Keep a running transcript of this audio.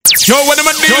Yo, what am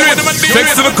I doing?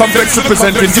 Thanks to the complex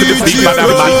representing to the big man and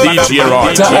man DJ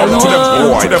Roy. To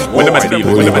them boy, what am I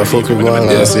doing? What am I fucking going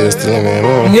on? Say it's still me,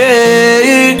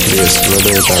 yeah. Yes,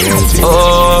 brother, it's a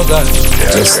oh God.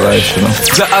 Just like, you know.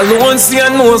 The alone see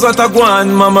and knows what I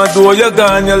want. Mama, do you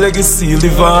gone, your legacy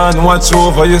live on. Watch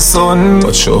over your son.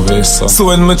 Watch over your son. So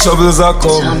when my troubles are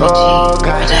come. Oh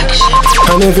God.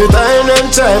 And every time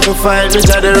them try to fight me,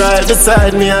 try to right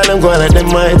beside me, and I'm going like them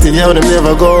mighty, yo, them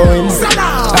never going.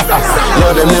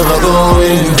 Yo, them never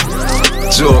going.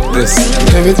 Joke this.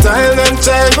 Every time them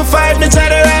try to fight me, try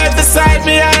to right beside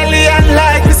me, highly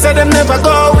unlikely, so them never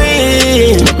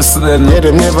going. Yeah,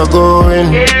 them never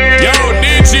going. Yo,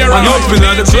 DJ Roy. I'm up in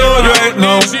the cloud right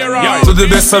now. To the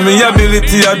best of my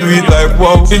ability, I do it like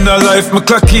wow. In a life, my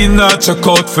clock in, not check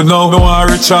out for now. No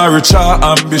one richer,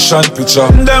 ambition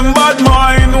picture. Them bad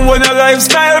mind when your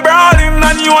lifestyle brawling,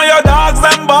 and you and your dogs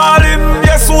them balling.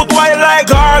 Yes, suit white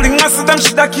like garling. I see them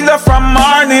shit a killer from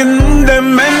morning.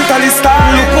 Them mentally starting.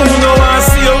 Look who no one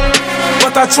see you,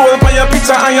 but I troll by your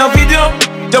picture and your video.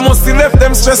 You must have left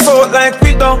them stressed out like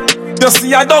we don't. You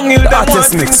see a dung hill that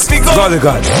artist mix. Golly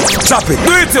God. Chop it.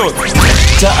 Do it out.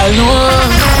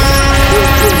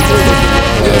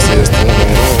 Yes,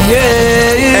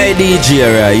 yeah. Hey DJ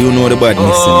Roy, you know the bad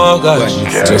mix. Oh God.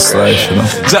 just like, you know.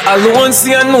 The alone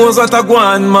see and knows what I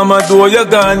want. Mama, do you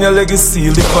gone, your legacy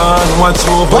live on. Watch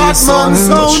over your son.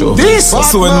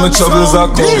 So when my troubles are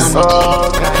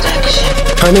come.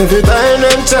 And every time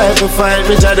them try to fight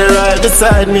me, try to right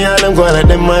beside me, and I'm going like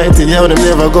them mighty, yo, them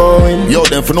never going. Yo,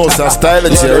 them for no style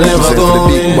and them never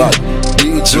going.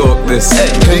 Joke this.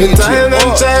 Every time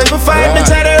them try to fight me,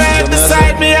 try to right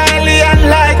beside me, highly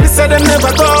unlikely, so them never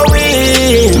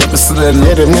going.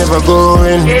 Yeah, them never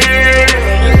going.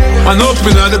 I'm up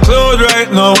in the cloud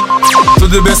right now. To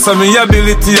the best of my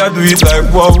ability, I do it like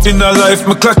wow. In a life,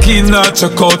 my clock in, not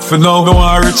check out for now. No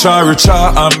one richer,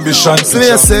 ambition.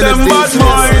 Them bad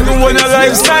mind when your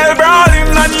lifestyle brawling,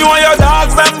 and you and your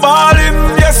dogs them balling.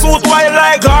 Yes, suit white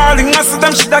like garling. I see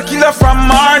them shit a killer from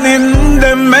morning.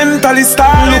 Them mentally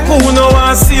starting. Look who no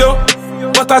one see you,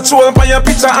 but I troll by your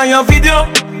picture and your video.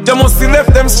 You must have left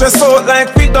them stressed out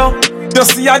like we don't. You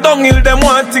see a dung hill, them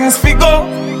want things figure.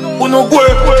 And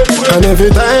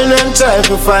every time them try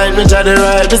to fight me, try to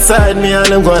right beside me,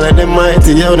 and I'm going like them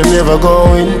mighty, yo, them never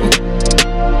going.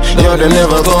 Yo, them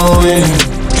never going.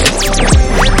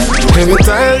 Every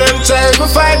time them try to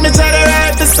fight me, try to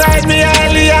right beside me,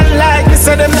 highly unlikely,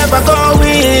 so them never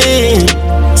going.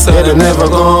 So them never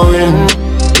going.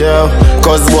 Yo,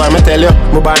 cause boy, me tell you,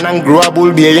 my born and grow up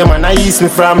will be a man I east me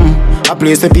from. A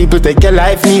place where people take your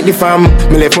life neatly from.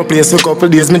 Me left my place for a couple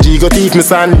days, my G got teeth me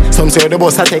son. Some say the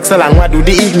bus a take so long, what do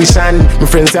the ignition? My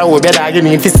friends say, oh, better you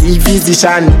need to see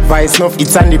physician. Vice enough,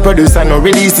 it's and the producer no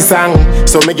release the song.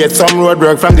 So me get some road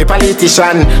work from the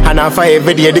politician. And after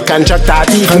every day the contractor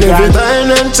teeth. And every time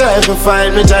them try to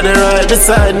fight me, try to right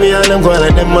beside me, and I'm going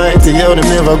like them mighty, yo, them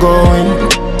never going.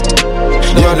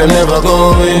 Yo, them never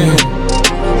going.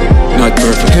 Not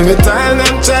perfect. Every time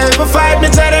them try to fight me,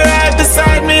 try to right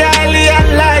beside me, highly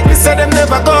unlikely, so them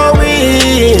never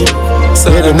going. So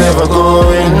them never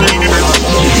going.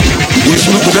 Wish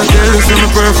me could have tell you I'm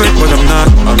perfect, but I'm not.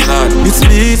 It's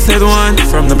me, said one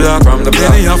from the block.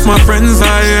 Many of my friends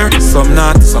are here, some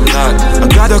not. I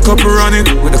got a couple running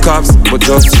with the cops, but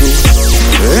just you.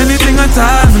 Anything I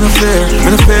tell, me no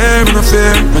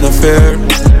fair.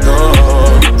 No,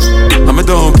 I'm a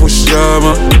don't push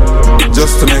drama.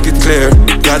 Just to make it clear,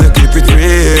 gotta keep it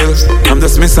real. I'm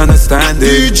just misunderstanding.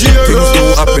 Things do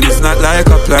happen, it's not like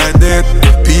I planned it.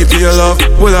 People you love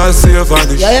will all see you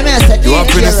vanish. You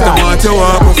happiness, they want you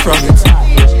walk away from it.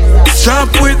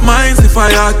 Sharp with minds if I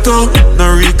had to.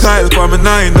 No recoil for my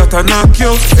 9 that I knock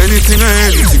you. Anything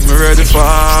me ready for.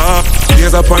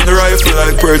 Gaze up on the rifle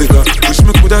like Predator. Wish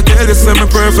me coulda tell you say me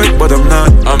perfect, but I'm not.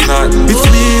 It's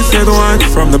me, said one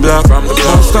from the block.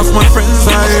 Most of my friends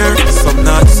are here, some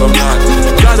not.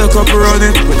 Got a couple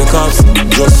running with the cops,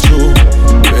 just true.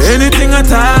 Anything I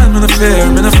tell, me no fair.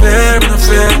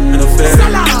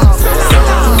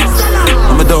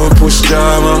 I'm a don't push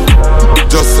drama,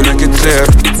 just to make it clear.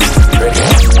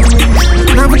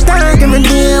 Now we talk every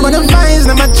day, but the vibes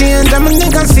never change. I'm a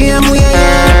nigga same way.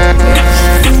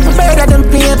 Better than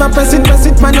paper, press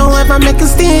it, man. Don't ever make it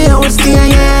stay, I will stay,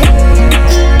 yeah.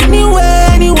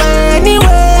 Anywhere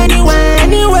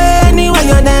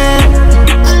you're there.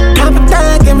 Now we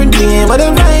talk every day, but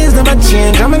the vibes never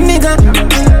change. I'm a nigga.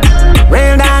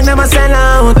 Real dog never sell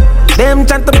out. Them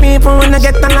chat to people when I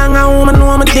get along. A woman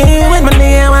know me deal with my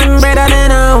day one better than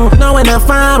now. Now when I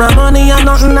fire money and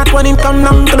nothing, that's when it come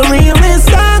down to the realest.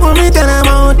 Dog when me tell them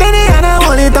out, then they had to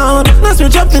hold it out. No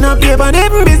switch up in a paper,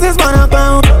 them business wanna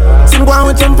go.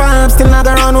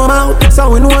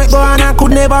 we know it, but I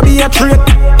could never be a trick.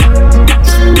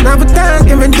 Never time,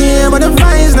 every day, but the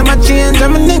vibes never change.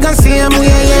 I'm a nigga, same way,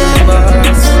 yeah.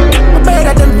 I'm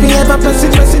better than paper,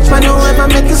 message, man, you ever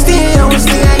make it stay, I will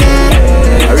stay,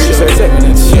 yeah. I reach 5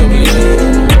 seconds.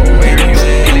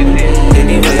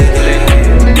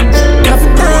 Never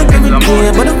time, every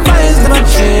day, but the vibes never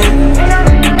change.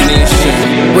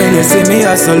 When you see me,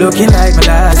 also looking like my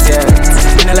last, yeah.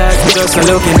 In the last, me just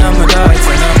looking at my dogs,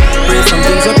 you know. Pray some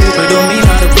things so people don't mean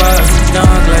how to pass. Not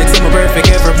like some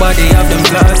perfect, everybody have them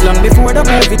flaws. Long before the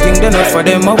everything done up for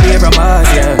them, I wear a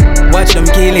mask, yeah. Watch them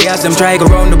kill it as them try go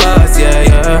round the bus, yeah,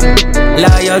 yeah.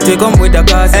 Loyalty come with the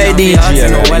cost. Hey, DJ, you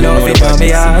know I love it from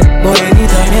me heart. But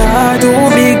anytime your heart too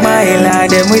big, my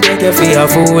like them we take you for a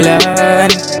fool,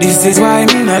 and this is why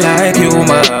me not like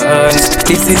humans.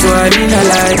 This is why me not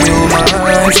like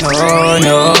humans. No,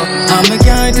 no, I'm a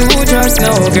can't do trust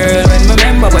no girl when me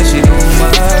remember what she do,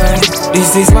 man.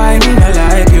 This is why me not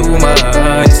like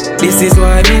humans. This is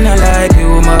why me not like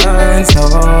humans.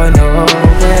 No, no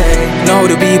way. Now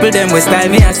the people them will style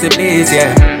me as the place,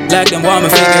 yeah. Like them want me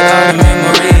forget all the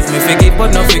memories. Me forget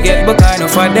but not forget, but kind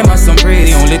of for them as some praise.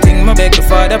 The only thing me beg the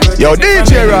Father protect. Yo,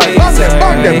 DJ Rod,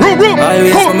 bang them, room.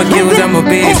 Always for my kills and my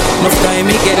base. Enough time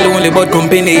me get lonely, but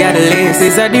company at the lace.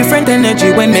 There's a different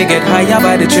energy when me get higher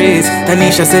by the trees.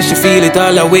 Tanisha says she feel it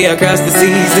all the way across the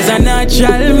seas. There's a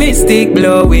natural mystic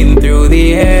blowing through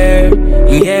the air,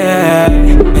 yeah.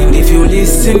 And if you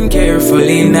listen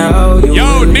carefully now, you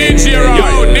Yo, DJ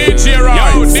Rod, DJ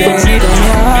Rod, say it on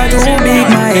your heart, too big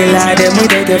my lie. Them we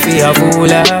take you for a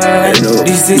fool,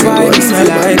 this is why we not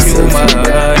like you, man.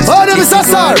 Oh, no, Mr.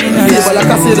 Sir. People like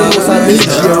I say, the most I need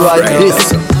you right this.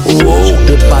 Oh,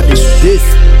 the body this.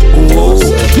 Oh,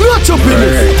 not up in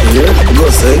it. Yeah, go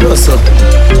sir.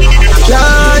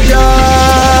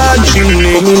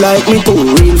 For me like me too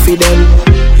real for them.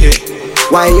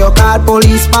 Why you call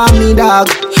police for me, dog?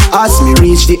 As me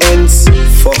reach the ends.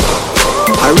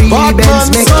 I really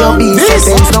bends make your be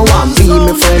sentence. No one be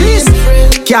my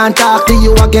friend. Can't talk to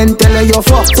you again, tell her you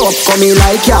fucked up. Come me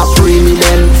like you free me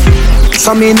then.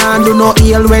 So me nah do no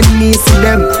ill when me see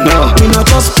them. No, me not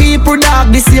just people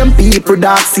dog, the same people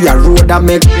dog. See a road that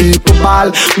make people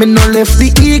ball. Me no left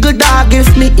the eagle dog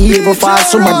if me evil fall.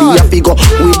 Somebody have to go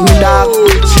with me dog.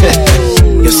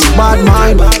 You see bad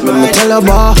mind, let me tell you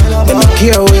bro. Them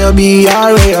care where you be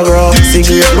or where you grow.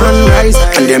 Cigarette man rise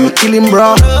and them kill him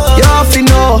bro. You have to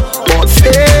know, but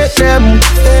fake them.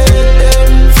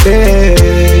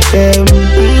 Fake them.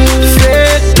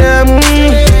 Fake them.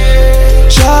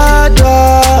 Jordan.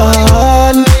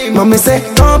 Mommy say,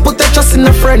 don't put your trust in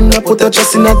a friend, no put your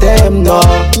trust in a them, no.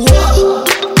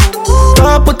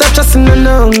 Don't put your trust in a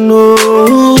no.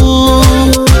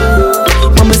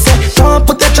 Mommy say, don't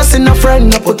put your trust in a friend,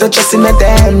 no put your trust in a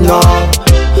them, no.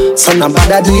 So no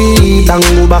bother do it and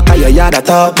go back to your yard and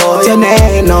talk about your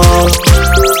name, no.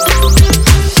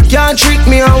 Can't trick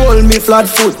me and hold me flat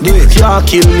foot. Can't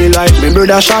kill me like me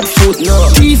brother shot foot. No.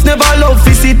 Thief never love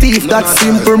to see thief. That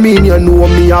simple mean you know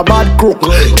me a bad crook.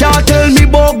 Can't tell me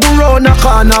about go round a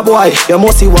corner boy. You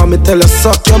must see what me tell you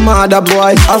suck your mother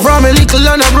boy. I from a little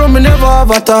and I grow me never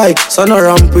have a tie. So no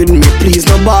ramp with me please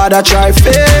no bother try.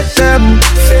 Fake them.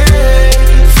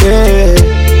 Fake.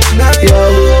 Yo.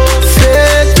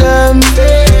 Fake them.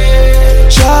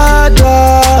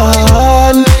 Jordan.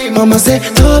 Mama say,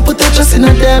 don't put your trust in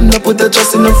a them, no put your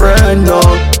trust in a friend, no.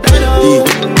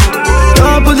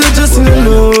 Don't put your trust in a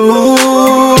no.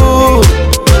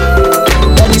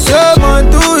 Daddy say, man,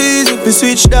 too easy if you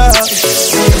switch that.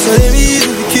 So they easy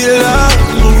if you kill that.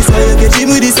 So you get him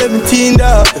with the 17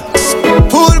 that.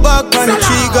 Pull back on the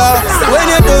trigger. When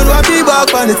you done, what be back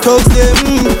on the thugs them.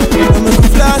 I'm a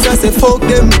flash, I say fuck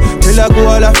them. Till I go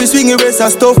all off the swing erase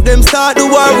and stuff them. Start the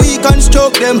war, we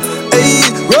construct them. Hey,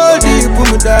 roll deep,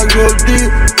 put me dog roll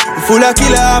deep. Full of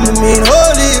killer, I mean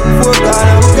holy. Fuck on,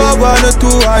 I'm go 1 or 2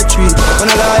 or 3. When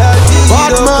I lie,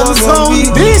 Batman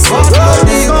sound this. Roll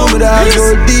deep, put me dog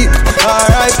roll deep.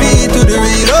 R.I.P. to the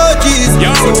real OGs.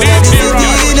 So when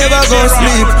the never gon'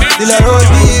 sleep. Till I roll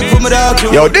deep, put me dog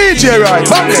roll deep. Yo, DJ Rod,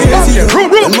 bang them,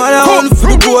 room. Man, I hunt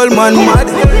for the gold man mad.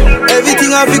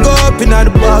 Everything I go up in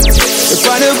the box. If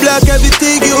I the black,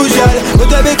 everything usual. But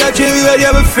I better treat me well, you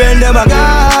have a friend, them a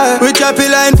guy. We chop a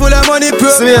line full of money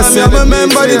program. I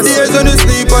remember the days when we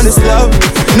sleep on the slab.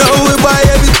 Now we buy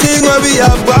everything where we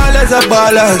have ballers and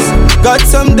ballers. Got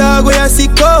some dog where I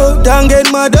sick out and get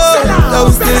my dog. I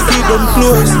will still keep them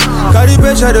close. Carry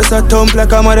pressure just a thump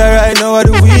like a mother right now.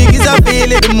 The week is I feel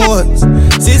it the most.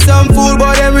 See some fool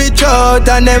but them reach out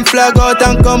and them flag out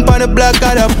and come on the black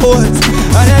of the post.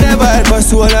 And I never help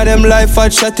us all of them life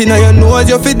fat shot in your nose.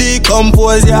 You feel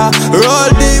decompose, yeah.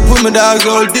 Roll deep with my dogs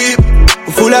roll deep.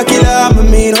 Full of killer, I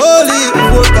mean holy.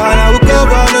 Work on, I will go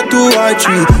on a 2 or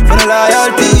 3. For the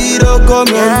loyalty, don't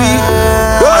come on me.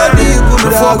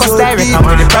 Focus direct, I'm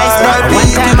with the price tag. One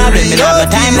time I win, me have no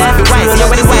time left. The white, you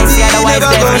with the white, see otherwise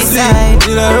they're inside.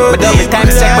 But double time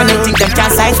check when them think them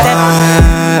can't sidestep.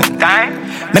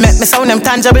 Me make me sound them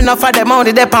tangible enough for them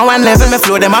only dep on one level. Me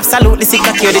flow them absolutely sick,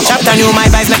 I cure the chapter. New my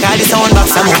vibes like all the sound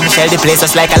box. I move me shell the place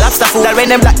just like a lobster food. When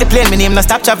them black the plane, me name no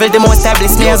stop travel. The most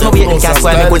established snares, no wait, they can't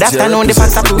spoil me. Good afternoon, the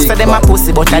facts are proof. So them a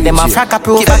pussy, but them a frack a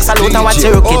proof. Back salute and watch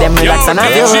Cherokee, them relax and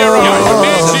have you.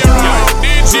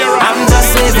 I'm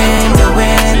just living the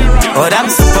win, what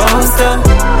I'm supposed to.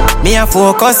 Me a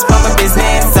focus on my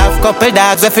business. I've couple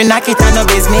dogs if you knock it on no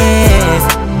business.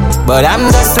 But I'm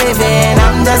just living,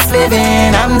 I'm just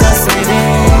living, I'm just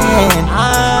living.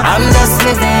 I'm just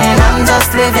living, I'm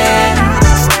just living.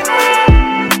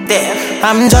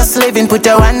 I'm just living, put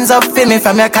your hands up for me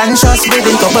from your conscious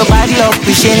breathing. Couple bad luck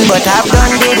wishing, but I've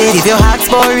done did it. If your heart's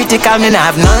political, me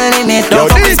nah have no limit. Don't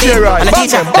fuck with me, I'm a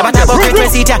teacher. Them a talk about great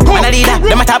receipt, I'm a leader.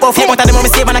 Them a talk about fame, but them want me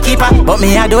save and a keeper. But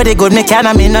me I do the good, me can,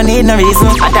 and me no need no reason.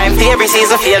 A time for every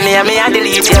season, feel me and me I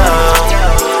delete you.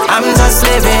 I'm just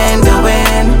living the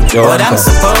win, what I'm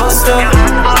supposed to.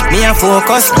 Me a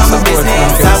focus on my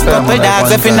business. I've couple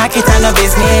dogs if you knock it on no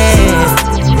business.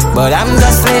 But I'm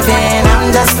just living,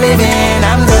 I'm just living,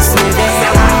 I'm just living.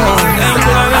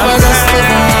 I'm just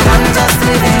living, I'm just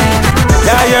living.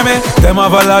 Yeah, hear me? Them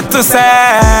have a lot to say,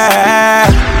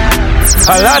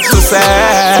 a lot to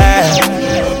say.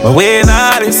 But we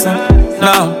not listen,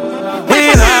 no,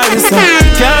 we not listen.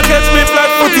 Can't catch me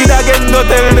flat-footed again, don't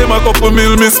tell them a couple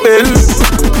mil me spend.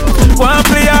 One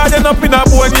play hard and up in a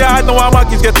bone yard, now I'm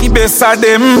get the best of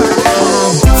them.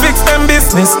 Fix them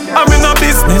business, I'm in a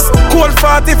business. Cold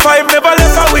 45, never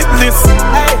left a witness.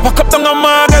 Walk up down a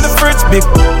mag and the fridge big.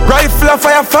 Rifle a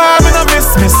fire farm in a miss.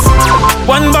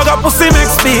 One bag of pussy make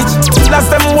speech.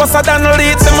 Last them was a than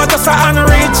lead, them a just a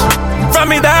unreach. From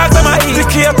me dogs, them a eat. The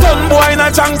key a ton boy in a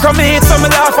junk from me. So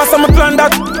me laugh as some plan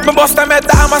that. Me bust them head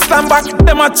down, I stand back.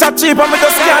 Them a chat cheap and me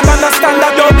just can't understand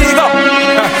that. Yo, big up.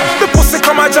 The pussy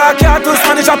come a jack, yeah, to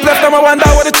Spanish up left them, I wonder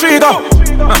where the tree go.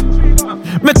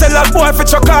 Me tell that boy fi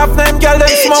chuck off them girl, them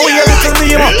small with your little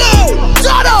Nemo.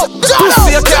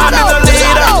 Pussy you can't be no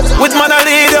leader, with man a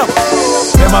leader.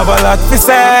 Them have a lot to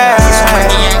say,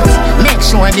 make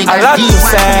sure they got deep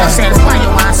for yourself. Why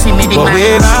you want to see me the man? But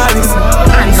we not listen.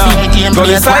 And see the game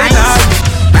play twice.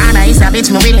 Rana is a bitch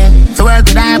me willing to work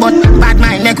with I, but bad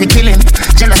mind make we killing.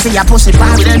 Jealousy a pussy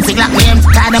power with them, fig like me.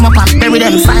 Tie them up and bury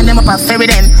them, find them up and bury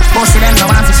them. Most of them no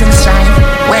want to see me shine.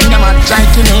 When them a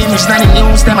drinking image, not the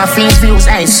news, them a fake views.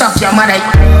 Hey, suck your mother.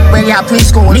 When you a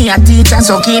preschool, me a teacher,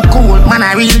 so keep cool. Man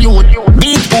a real youth,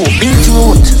 beat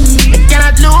root. Me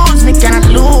cannot lose, me cannot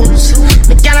lose.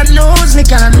 Me cannot lose, me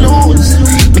cannot lose.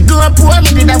 Me grew up poor,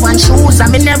 me did that one shoes.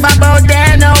 And me never bow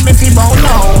there, now me feel bow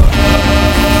now.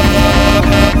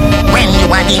 When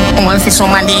you are deep all for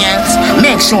somebody else,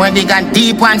 make sure they got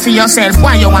deep one for yourself.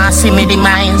 Why you want to see me the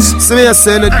minds? See me a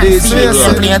sell it this, see me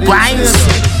a play twice.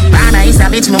 Rana is a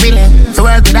bitch me willing to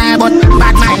work with I, but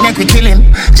bad mind make we killing.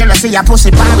 Jealousy a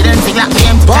pussy power with them, fig like me.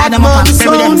 Tie them up and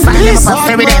bury them, find them up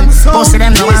and bury them. Most of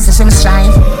them no want to see me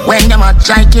shine. When them a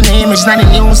drinking image, not the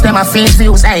news, them a fake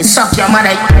views. Hey, suck your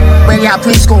mother. When you a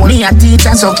preschool, me a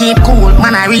teacher, so keep cool.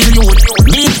 Man a real youth,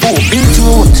 beat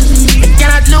root. Me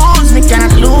cannot lose, me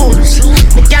cannot lose.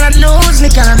 Me cannot lose, me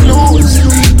cannot lose.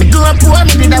 Me grew up poor,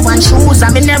 me did that one shoes.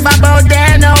 And me never bow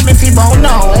there, now me feel bow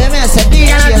now. Me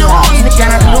cannot lose, me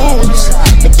cannot lose.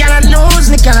 Me cannot lose,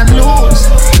 me cannot lose.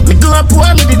 Me grew up poor,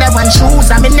 me did that one shoes.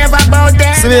 And me never bow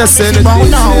there, now me feel bow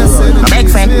now. My big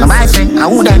friend, my boyfriend, I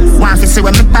who them. Want to see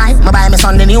when me buy me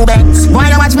son the new Benz. Why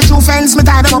you watch me two friends, me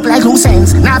tie them up like loose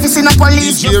ends. Now if you see no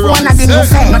police, you one of the new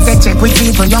feds. Not take check with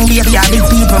people, young baby or big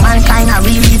people. Mankind are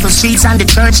real evil, streets and the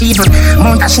church evil.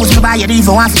 Mount a shoes me buy you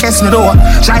even want to test me though.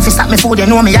 Try to stop me food, you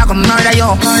know me, I gonna murder you.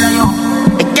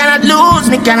 Me cannot lose,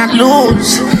 me cannot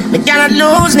lose. Me cannot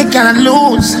lose, me cannot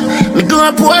lose. Me grew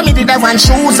up poor, me did that one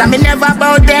shoes. And me never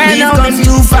bow there. We've come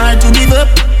too far to give up.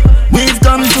 We've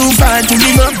come too far to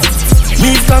give up.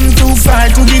 We've come too far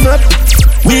to give up.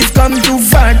 We've come too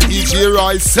far to DJ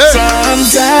Roy say.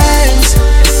 Sometimes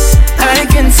I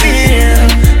can feel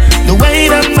the weight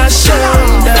on my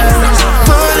shoulders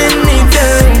pulling me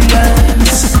down,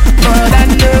 but I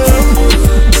know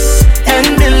and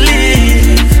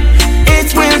believe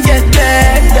it will get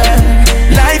better.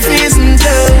 Life isn't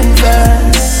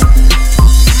over.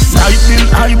 Life will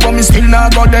hype, but me still nah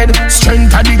go dead.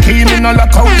 Strength of the key, me no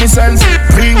lock out myself.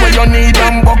 Free where you need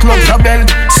and buckle up your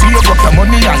belt. Save up your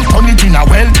money and turn it in a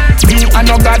wealth. Me I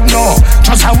no God no,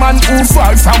 just a man who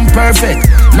far from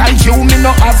perfect. Like you, me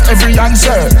no have every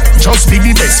answer. Just be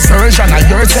the best version of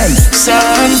yourself.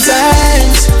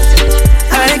 Sometimes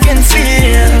I can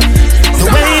feel the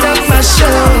weight of my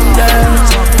shoulders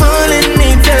pulling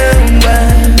me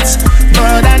downwards,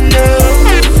 but I know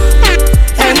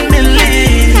and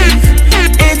believe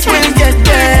it will get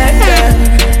better.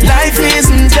 Life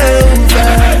isn't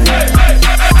over.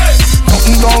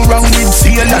 Nothing go wrong with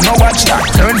fail and no watch that.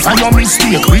 Learn from your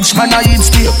mistake. Rich man I eat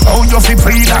steak. How you fi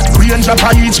pray that? Range up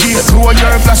on each gate. Grow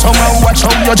your glass somehow. Watch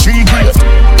how your tree great.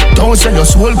 Don't sell your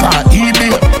soul for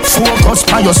eBay. Focus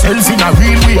on yourself in a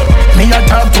real way. Me I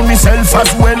talk to myself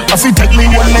as well. If you take me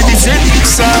one medicine.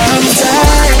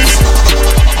 Sometimes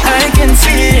I can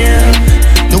feel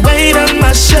the weight on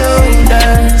my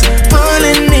shoulders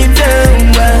pulling me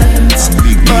downwards,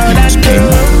 but I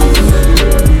know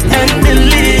and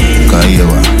believe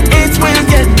it will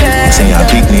get better.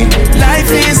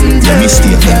 Life isn't over.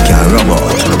 Mistake them can't rub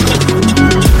out.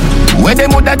 Where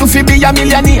them woulda do fi be a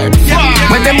millionaire?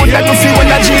 Where them woulda do fi win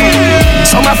a G?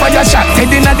 Some a fire shot head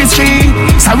inna the street.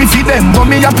 Sorry fi them, but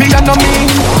me happy and no me.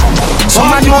 Some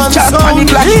a use chat on the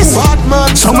black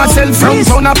road. Some a sell front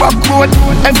on a back road.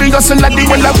 Every hustle at the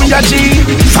well a we a G.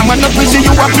 Some a no busy,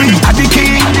 you a free at the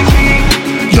key.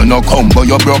 You no come but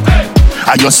you broke.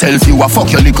 A yourself you a fuck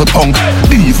your little punk.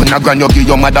 Even a grand you give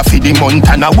your mother for the month.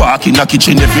 And a walk in a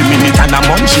kitchen every minute and a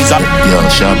munchies up. Yo,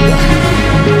 sharp down.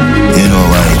 You know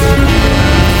why?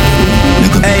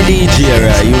 Hey DJ,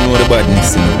 right? You know the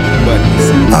badness.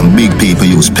 And big people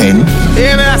use pen.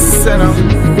 Yeah, man, I said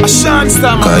I shan't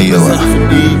stop. Cause you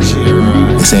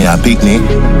say a picnic.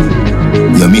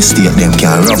 Your mistake them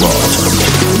can't rub out.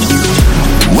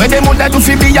 Where them woulda do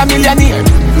fi be a millionaire?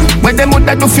 Where them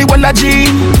woulda do fi win a G?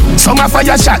 Some a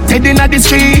fire shot head inna the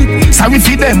street. Sorry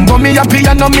fi them, but me happy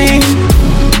and no me.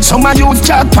 Some a use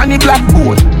chalk on the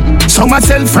blackboard. Some a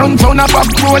sell front on a back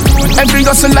road. Every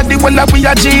hustle at the well a we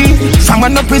a G. Some a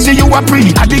no busy, you a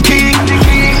free at the key.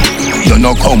 You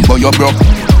no come but you broke.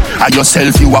 A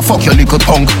yourself you a fuck your little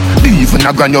punk. Even a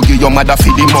grand you give your mother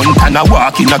for the month. And a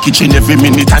walk in a kitchen every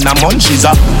minute and a munchies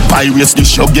a pirates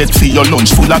dish you get for your lunch.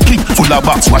 Full of kick, full of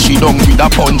box, wash it down with a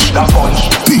punch.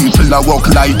 People a walk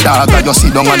like dog. And you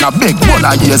sit down and a beg one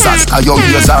of years as a your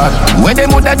years hard. Where them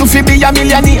woulda do fi be a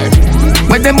millionaire?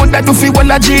 Where them woulda do fi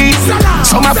win a G?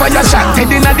 Some a fire shot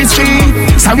head inna the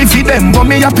street. Sorry fi them, but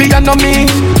me happy and no me.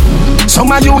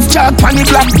 Some a use chalk on the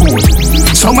blackboard.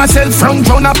 Some a sell front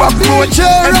on a back road.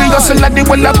 Every hustle at the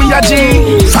well a we a G.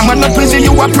 Some a no busy,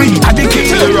 you a free at the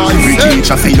key. Every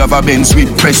teacher feel of a Benz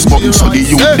with press button. So the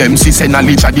youth them see say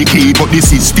knowledge at the key. But the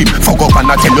system fuck up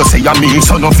and I tell you say a me.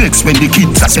 So no vex when the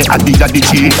kids a say I did at the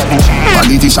G.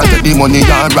 Politician take the money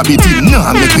and grab it in.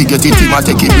 Nah make we get it him and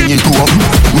take it bring it home.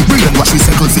 We brainwash we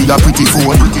settle for your pretty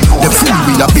phone. The fool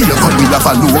we a be a gun we a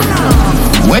follow.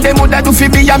 Where them woulda do fi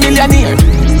be a millionaire?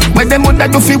 Where them woulda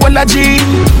do fi win a G?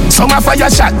 Some a fire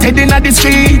shot head inna the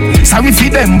street. Sorry fi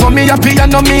them, but me happy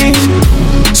and no me.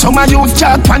 Some a use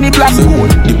chalk on the blackboard.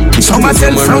 Some a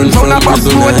sell front on a back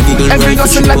road. Every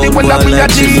hustle at the well a we a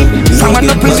G. Some a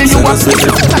no busy, you a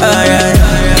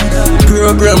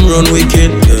program run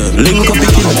wicked. Link up the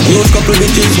kid, use couple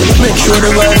bitches. Make sure the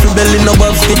rifle belly no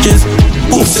above stitches.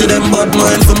 Pussy them bad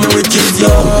mind for me riches,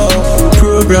 yo.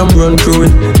 Program run through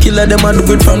it. Killer them a do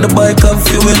it from the bike of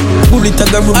fuel. Bullet a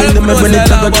go rubbing them when it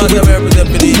a go through it.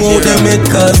 Who them it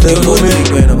cause them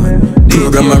women.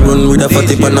 Program a run with a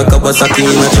fatty pan a Kawasaki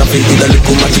in a traffic with a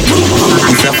little magic.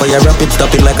 If a fire rapid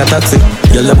stop it like a taxi.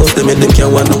 Y'all about them them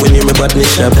can't want to win you me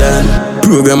badness shop down.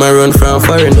 Program a run from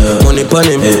foreign. Money pon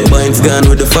him, binds gone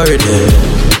with the foreign.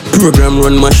 Program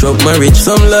run mash up marriage.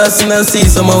 Some lost in a sea,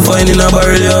 some are fine in a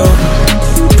barrel, yo.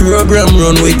 Program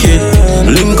run wicked.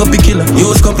 Link up the killer,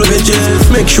 use couple bitches.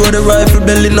 Make sure the rifle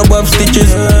belly no above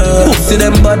stitches. Pussy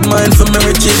them bad mind for me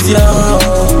riches, yo.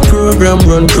 Program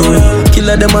run through it.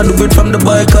 Killer them a do it from the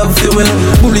bike of fuel.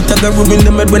 Bullet a go rubbing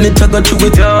them head when it a go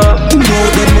through it, yo. Know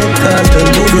them not cast them,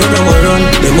 know program a run.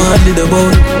 Them hardly the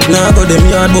bout. Now go them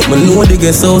yard but me know the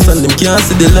guest house. And them can't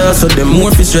see the last, so them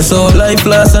more fi stress out. Life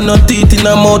loss and no teeth in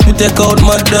a mouth. We take out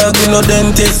my dog, we no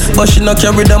dentist. But she no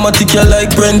carry them a tick ya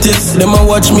like Prentice. Them a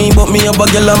watch me but me a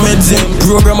bag a medicine.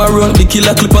 Program a run, the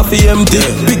killer clip off the empty.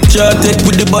 Picture take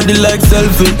with the body like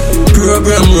selfie.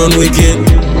 Program run wicked.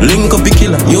 Link up the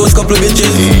killer, use couple bitches.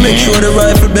 Make sure the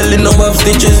rifle belly no have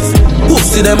stitches.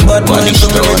 Pussy them bad mind from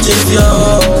the riches, yo.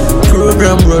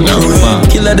 Program run through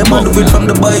it. Killer them a do it from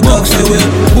the bike off the way.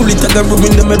 Bullet a go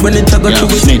rubbing them head when it a go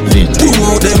through it.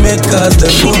 Who they make cause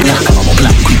them.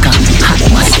 Black quicker.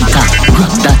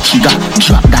 Grab that trigger,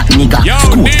 drop that nigga.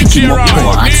 Scope pick him up,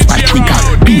 poor hot spot quicker.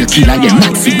 Be a killer, yeah,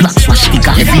 Nazi black swash sticker.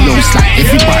 Every house like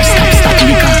every bar stop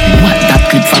liquor. What that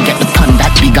clip forget the pan that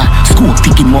bigger. Scope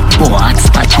pick him up, poor hot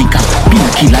spot quicker. Be a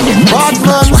killer, yeah, Nazi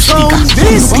black swash sticker.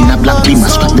 Pull up in a black beamer,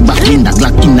 strap the back window,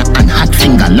 Glock in a and hot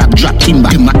finger, lock drop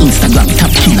timber. In my Instagram top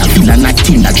killer, villa night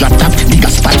Tinder, drop top bigger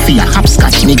spot for your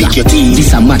hopscotch nigga.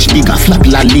 This a much bigger, flap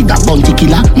la liga, bounty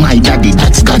killer. My daddy,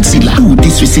 that's Godzilla. Do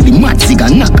this we see the mad zigga,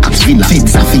 knock ups villa.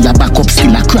 Feds a for your backup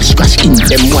still a crash in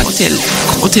them what?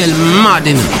 Hotel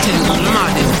Madden.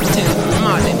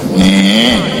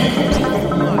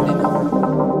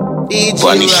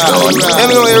 Punish down. Let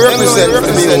me know you represent the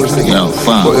music. Yo,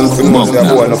 fam.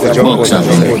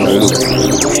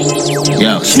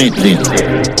 Yo, Snittville.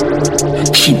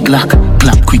 Cheap Glock,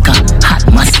 clap quicker, hot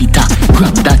mosquito.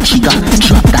 Grab that trigger,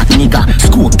 drop that nigga.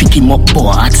 Scope pick him up,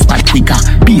 poor hot spot quicker.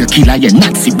 Be a killer, yeah,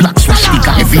 Nazi black swash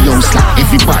sticker. Every house like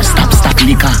every bar stop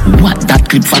liquor. What that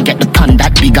clip forget the pan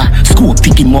that bigger. Scope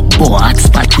pick him up, poor hot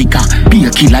spot quicker. Be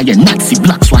a killer, yeah, Nazi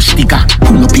black swash sticker.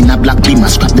 Pull up in a black beamer,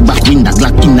 strap the back window,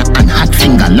 Glock in a and hot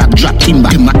finger, lock drop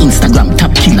timber. In my Instagram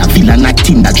top killer, villa night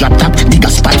Tinder, drop top digger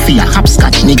spot for your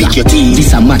hopscotch nigga.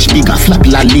 This a much bigger, flap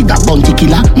la liga, bounty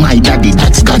killer. My daddy,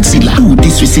 that's Godzilla. Do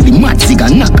this we see the mad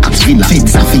zigga, knock ups villa.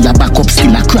 Feds a for your backup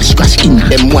still a crash in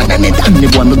them one and it. And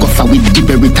the boy me go for with the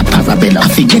berita parabella. I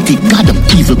forget it, God I'm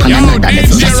evil pan another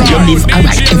level. Just say your live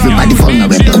alright, everybody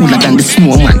vulnerable. Cooler than the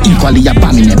small man, equally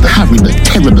abominable. Horrible,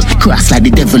 terrible, cross like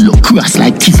the devil, look, cross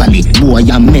like Tivoli. Boy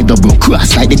I'm made up bro,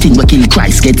 cross like the thing we kill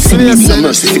Christ. Get send me no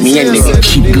mercy for me enemy.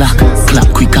 Cheap Glock, clap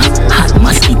quicker, hot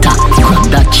mosquito. Grab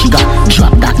that trigger,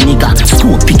 drop that nigga.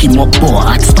 Scope pick him up, poor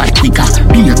hot spot quicker.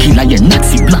 Be a killer, yeah,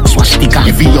 Nazi black swash sticker.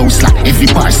 Every house like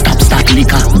every bar stop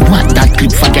liquor. What that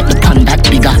clip forget the pan that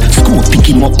bigger. Scope pick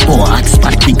him up, poor hot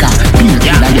spot quicker. Be a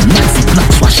killer, yeah, Nazi black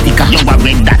swash sticker. You a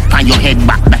red that on your head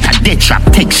back, that a dead trap.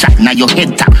 Take shot, now your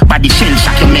head tap. Body shell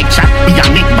shot, you make shot. Be a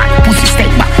make back, pussy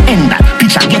step back, end that.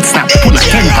 Picture get snapped, pull a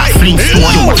 10 pack, fling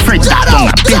stone. You a afraid that down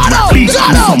a bed rock. Please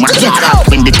and summer get hot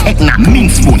when the techna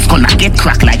mince bones. Gonna get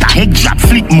cracked like a head drop.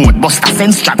 Flip mode, bust a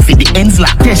fence strap for the ends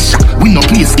like test shot. We no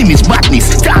play skimmage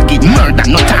badness. Target murder,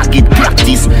 no target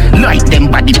practice. Light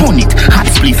them body bonnet, hot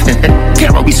split.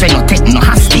 Terrorists when you take no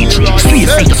hostage. Street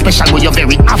say you special but you're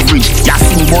very average. Ya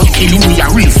sing about killing, we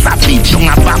are real savage. Young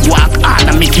a bag walk hard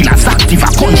and make killers active. A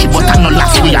country but I no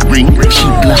last we a bring.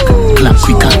 Cheap Glock, clap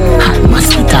quicker, hot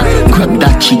mosquito. Grab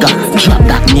that trigger, drop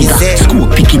that nigga.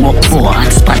 Scope pick him up, poor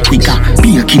hot spot quicker.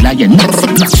 Be a killer, yeah, Nazi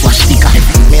black swash sticker.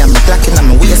 Me and my blacking on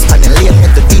my waist, and then lay up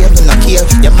at the table in a care.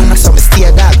 Yeah, man, I saw me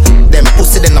steer dog. Them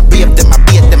pussy, them a brave, them a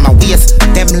bait, them a waist.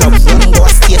 Them love run go a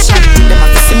station. Them a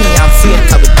see me and afraid,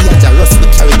 cause we dangerous, we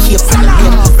carry cape from the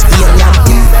lane. Yeah.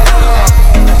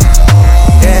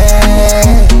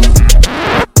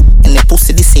 And the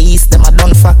pussy, this is them a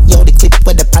done for. Yo, the clip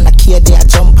where the pan a care, they a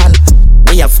jump on.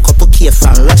 We have couple care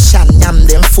from Russian. Yam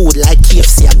them food like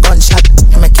KFC, a gunshot.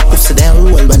 Make it pussy them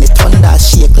roll when it thunder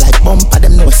shake like bumper.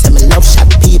 Them know say me love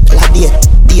shot people a day.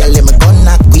 Deal let me gun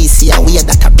knock. We see a way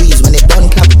that a breeze when it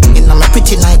done clap. In a my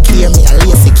pretty night clear me a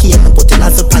lacy key. Me put it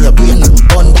as up on your brain and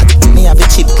gun that. Me have a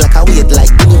chip like a weight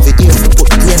like delivery ears.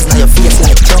 Put grains on your face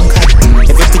like junk hat.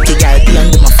 Every pretty guy be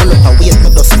on them a full up a weight. Me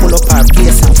just full up our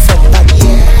place and fuck that.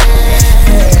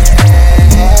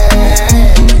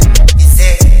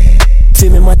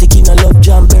 Filmatic in a love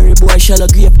jam, berry boy shall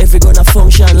agree up every gonna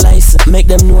function license. Make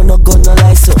them know no gun no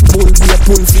license. Bull be a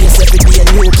pull face every day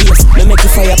a new case. Me make you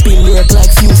fire pin work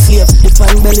like few slave. The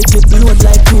fan belly clip load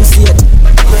like crusade.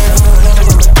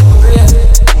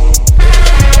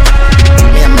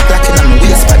 Me and my blacking on my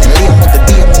waist, but then lay up at the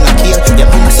day in a care. Yeah,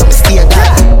 man, I saw me steer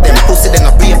that. Them pussy, them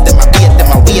a brave, them a bait, them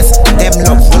a waste. Them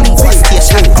love run go a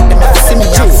station. Them a see me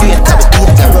and afraid, cause we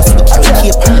dangerous, we carry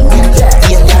cape on me.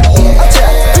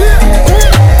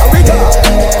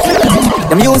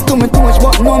 Them used to me too much,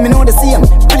 but now me know the same.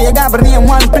 Play God for name,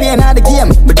 one play in the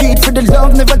game. But do it for the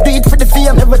love, never do it for the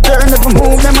fame. Never turn, never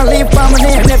move, never leave for my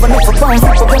name. Never look for pounds,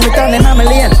 people when me turning on my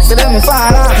lane. So them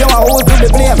fall off, yo, I hold to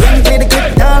the blame. When me play the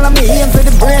clip, all of me aim for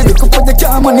the brain. You could put the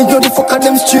charm on it, you the fuck of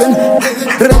them strain.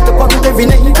 Right up on it every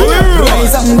night.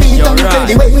 Rise and beat and tell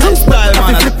the way. Style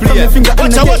man, I play.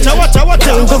 Watch out.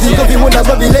 Go would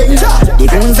have be late. The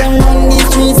guns and run these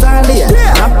streets all day.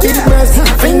 Happy person,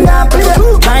 finger play.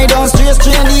 My down straight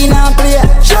in a play.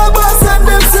 Shabba send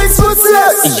them 6 foot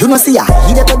 6. You know see ya,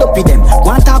 he that up with them.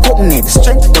 One talk up net,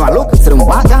 strength don't look. So them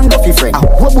walk and go for friend. I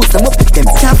will boost them up, them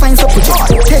can't find some put you.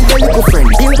 Tell your little friend,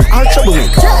 deal our trouble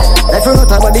make. Life is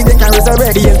not about they can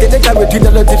resurrect. The empty they carry with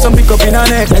the tips and pick up in a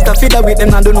neck. Let a feeder with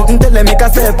them and do nothing tell them make a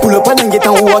step. Pull up and then get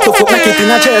on water fuck make it in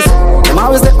a chest. Them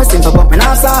always let me simple but me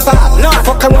not suffer. No,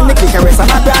 fuck when they click rest of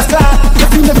my brass class. You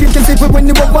feel the 50 when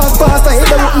you walk fast. I hate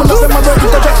the rock, my love and my brother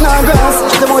to check now grass.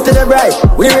 She them out to the bright,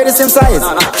 we ready the same size.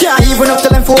 Can't even up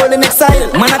till them for the next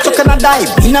side. Man, I chuck and I dive,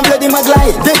 in a bloody my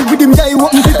glide. Dead with him die,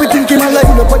 what me people thinking I like.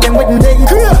 Look for them with them day.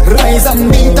 Rise and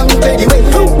beat and play the way.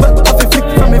 Back up the flick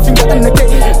from my finger and the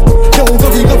cake. Don't go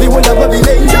be when I bobby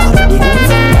lay.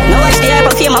 Now watch the hype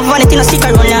of fame of vanity, no stick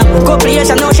around now. Couple years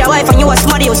and now your wife and you a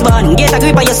smart house born. Get a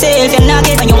grip on yourself, you're not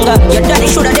getting younger. Your daddy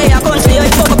shoulda day a country, you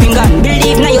fuck up in gun.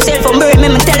 Believe now yourself from birth,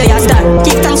 me tell you your start.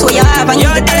 Give thanks what you have and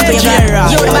use the talent for your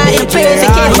God. You're the body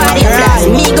perfect, everybody a flash.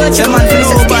 Me go through my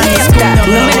first and still after.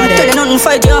 No man tell you nothing,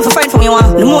 fight you have to fight for me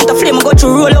one. The amount of flame I go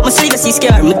through, roll up my sleeve, I see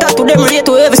scar. Me talk to them relate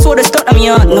to every sword that stuck on me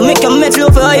on. No make your meds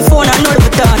low for iPhone and not a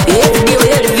baton. Every day we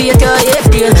elevate,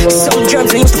 every day. Some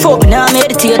drugs we used to fuck me, now I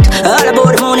meditate. All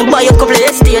about the money, buy a couple of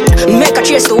estate. Make a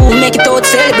chase to who, make it out,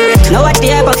 celebrate. Now watch the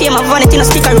hype of fame of vanity, no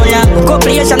stick around now. Couple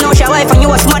years and now your wife and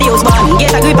you a smart house born.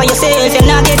 Get a grip on yourself, you're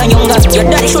not getting younger. Your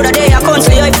daddy shoulda day a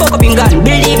country, you fuck up in gun.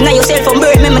 Believe now yourself from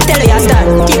birth, me tell you your start.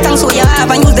 Give thanks what you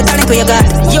have and use the talent for your God.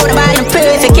 You're the body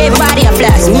perfect, everybody a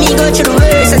flash. Me go through the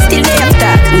worst and still they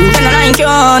attack. Then I line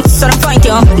count, so I find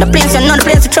you. The place and not the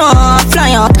place to try,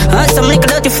 fly out. And some little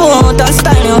dirty foot and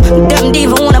style you. Them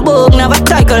diva wanna bug, never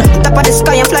cycle. Top of the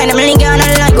sky and fly them link and I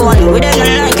like one. With them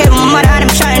I like every mother and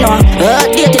them shine on.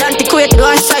 Dated antiquated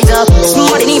one size up.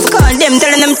 Somebody need to call them,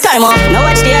 telling them time up. Now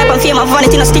watch the hype and fame of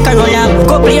vanity, no stick around now.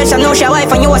 Couple years and now your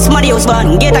wife and you a smart house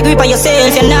born. Get a grip on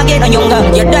yourself, you're not getting younger.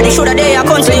 Your daddy shoulda day a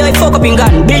country, you fuck up in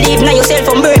gun. Believe now yourself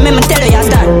from birth, me tell you your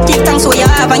start. Give thanks what you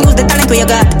have and use the talent for your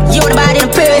God. You're the body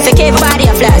perfect, everybody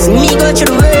a flash. Me go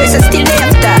through the worst and still they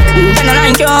attack. Then I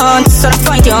line count, so I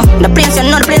find you. The place and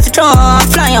not the place to try,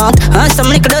 fly out. And some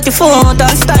little dirty foot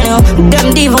and style you.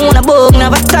 Them diva wanna bug,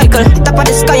 never cycle. Top of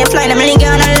the sky and fly them link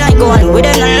and I like one. With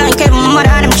them I like every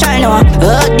mother and them shine on.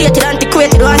 Dated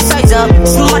antiquated one size up.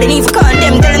 Somebody need to call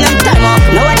them, telling them time up.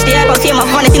 Now watch the hype of fame of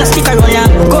vanity, no stick around now.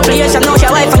 Couple years and now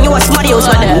your wife and you a smart house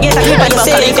born. Get a grip on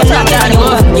yourself, you're not getting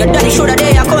younger. Your daddy shoulda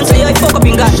day a country, you fuck up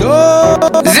in gun.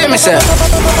 See me sir,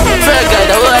 first guy,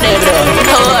 the whole them bro,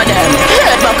 the whole them.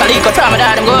 Head back a leak up from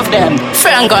that them go off them.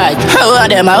 Friend guy, who are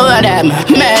them,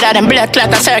 made of them black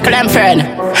like a circle them friend.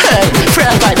 Hey,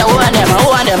 friend guy, the whole them,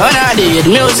 when I did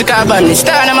music I band,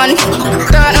 stand man,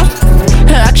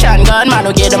 action gun, man,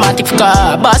 who get the matic for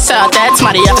car. Boss out, that's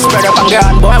money, you have to spread up on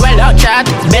ground. Boy, well out chat,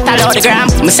 better load the gram.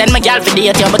 Me send my gal for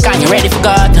date, you because you ready for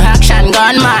God. Action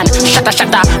gun, man,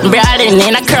 shatta, brawling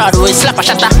in a crowd, we slap a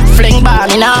shatta. Fling bomb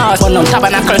in a house, one on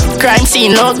tabernacle. Crime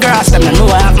scene, no grass, them no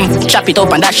know what happen. Chop it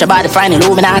up and dash your body, find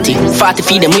Illuminati. 40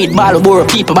 feet them with ball, borrow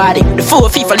people body. The 4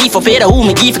 feet for leaf up here, who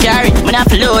me give carry. Man, I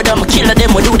load them, killer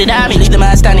them, we do the damage. Leave them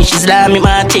astonish, Islamic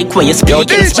man, take where you speak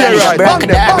in Spanish.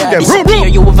 Abracadabra, disappear,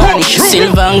 you vanish.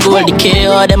 Silver and gold, the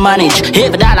KO, they manage.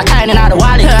 Every dollar kind in the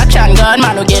wallet. Action gun,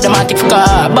 man, who get the matic for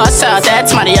car. Boss out,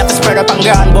 that's money, you have to spread up on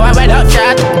ground. Boy, well out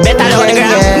chat, better load the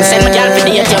ground. Send my gal for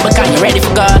the you because you ready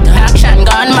for God. Action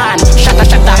gun, man,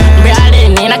 shatta,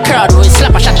 brawling in a crowd, we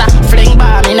slap a shatta. Fling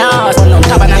bomb in a house, one on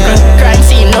tabernacle. Crime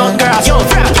scene, no grass, yo,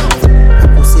 Frank.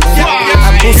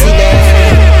 I'm pussy there.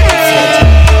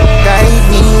 Guide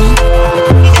me.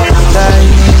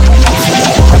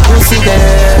 I'm pussy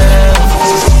there.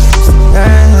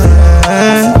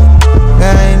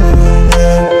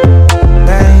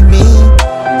 Guide me.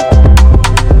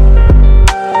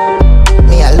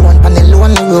 Me alone on the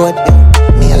lonely road.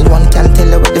 Me alone can't tell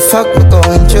her what the fuck we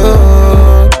going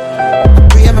through.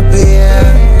 I pray,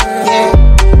 yeah.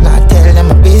 Not tell them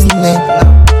my business.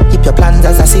 Keep your plans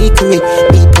as a secret.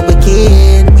 People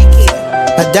wicked.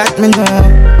 But that me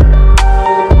know.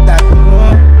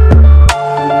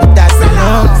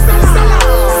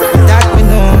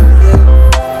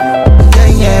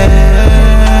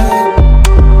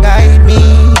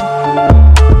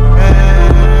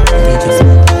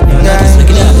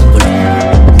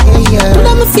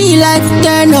 Feel like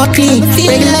they're not clean.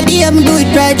 Regular day, I'm do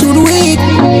it right through the week.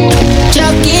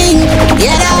 Jogging,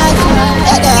 yeah,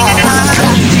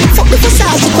 fuck the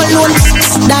sauce, you cologne.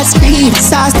 That's green.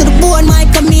 Sauce to the bone, my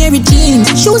Camry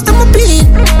jeans. Shoes to my bleed.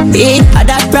 Yeah,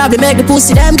 that probably make the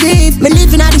pussy damn grief. Me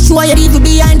living at the show, you leave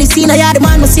behind the scene. I had the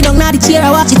man, me sit down on the chair,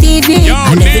 I watch the TV.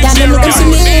 And every time them look them see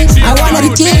me, I want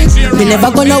the team. Me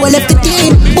never gonna left the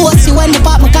team. Boss you when me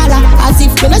pop my collar. As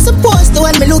if me not supposed to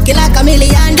when me looking like $1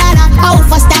 million. How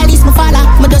for stylist me follow.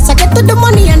 Me just I get to the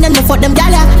money and then me fuck them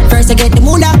gala. First I get the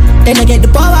mood up, then I get the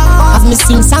power. As me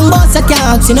sing song boss I can't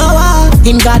ask you know what.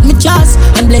 Him got me trust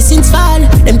and blessings fall.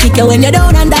 Them kick you when you're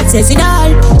down and that says it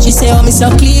all. She say oh me so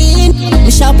clean,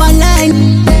 me shop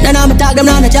online. Now me talk them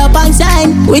now no job and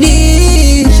sign. With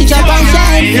it, she chop and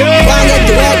shine. Wanna get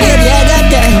to work, baby I got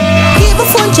them. Keep a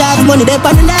phone charge, money money they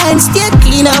on the line. Stay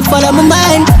clean and follow my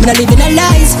mind. Me not living a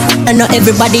lies. And not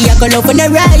everybody I go love when they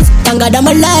rise. Thank God I'm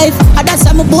alive. And that's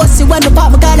how my bossy when me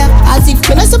pop my collar. As if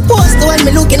me not supposed to when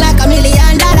me looking like $1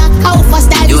 million. How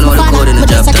fast I you know the code in the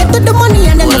job. I get to the money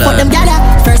and then I put them gather.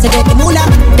 First I get the moolah,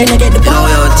 then I get the power.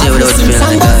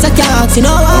 Some boss I can't, you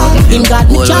know what? Him got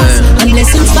me chance, and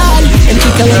blessings fall. Them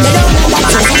kick away the down.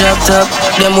 Drop top,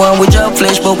 them one we drop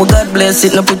flesh, but we God bless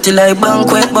it. No pretty like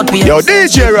banquet, but we yo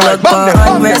DJ right, back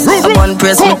them. One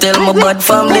press me tell my bad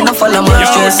family no follow my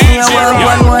stress. Me I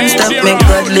walk one step, make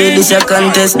God lead this a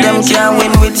contest. Them can't win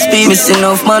with speed. Missing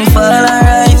enough man fall and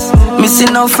rise.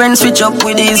 Missing enough friends switch up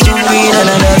with these two breed, and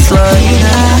that's why.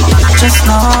 Just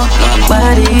know,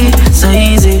 nobody so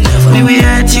easy. Me we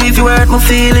hurt you if you hurt my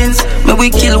feelings. Me we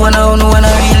kill one on one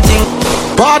a real thing.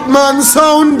 Bad man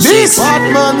sound this.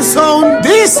 Bad man sound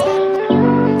this.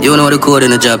 You know the code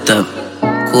in the job top.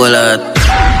 Cool out.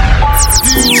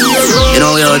 You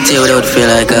know we out here without feel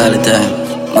like all the time.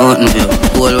 Mountain View,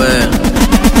 whole world.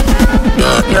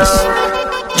 Darkness.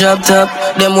 Job top,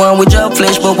 them one we job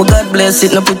flesh, but we God bless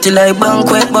it. No pretty like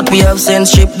banquet, but we have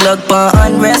sense strip block pan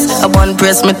and rest. I one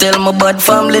press me tell my bad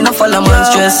family no follow man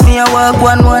stress. Me I walk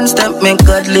one step, make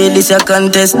God lead this a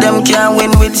contest. Them can't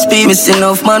win with speed. Missing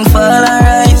enough man fall and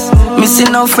rise. Missing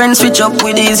enough friends switch up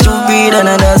with these two breed, and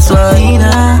that's why.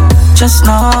 Just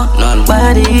know,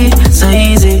 nobody so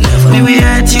easy. Me we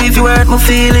hurt you if you hurt my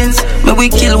feelings. Me we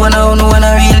kill one on one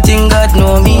a real thing. God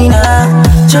know me nah.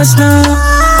 Just know,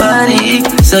 nobody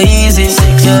so easy.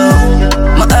 Yo,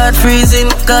 my heart freezing,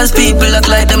 cause people act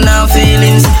like them now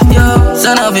feelings. Yo,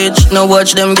 son of bitch, now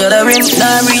watch them gathering.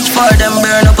 Now reach for them,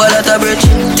 burn up a lot of bridge.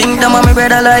 Think them are my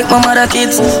brother like my mother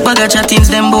kids. But got your things,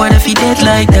 them boy, if you dead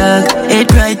like dog. Hate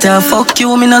writer, fuck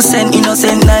you, me innocent,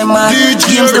 I'm mad.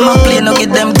 Games them a play, no get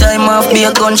them time off. Be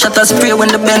a gunshot or spray when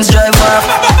the Benz drive off.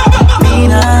 Me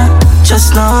nah,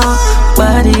 just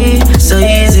nobody so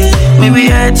easy. Me we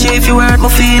hurt you if you hurt my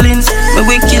feelings. Me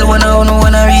we kill one on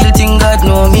one a real thing. God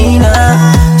know me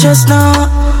nah, just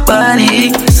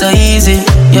nobody so easy.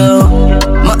 Yo,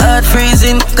 my heart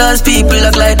freezing, cause people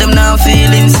act like them now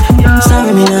feelings.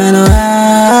 Sorry me nah no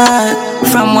heart.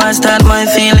 From one start my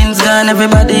feelings gone,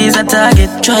 everybody is a target.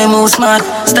 Try move smart,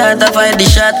 start to fight the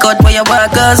shortcut where you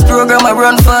walk. Cause program I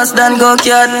run fast than go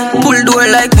yard. Pull door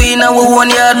like we in our one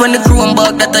yard. When the chrome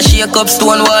back that a shake up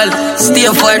stone wall. Stay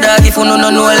for dog if you no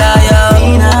liar.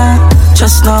 Me nah,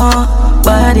 just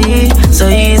nobody so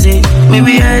easy. Me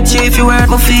we hurt you if you hurt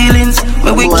my feelings.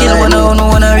 Me we kill one on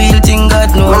one a real thing.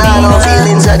 God know me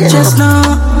nah, just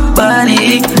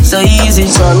nobody so easy.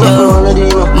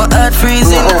 Yo, my heart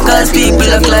freezing, cause people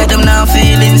act like them now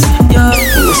feelings. Yo,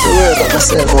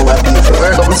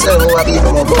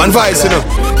 and vice, you know,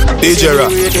 DJ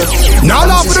Rock. Now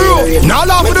laugh for the room, now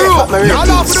laugh for the room, now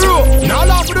laugh for the room, now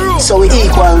laugh for the room. So we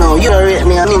equal now, you don't rate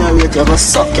me and me don't rate you, but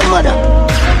suck your mother.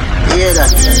 You hear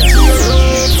that?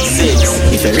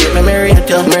 If you rate me rate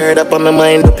you. Murder up on my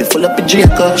mind, up you full up a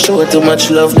Draco. Show too much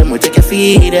love, them we take your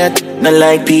feed at. Not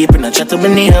like people, not chat to my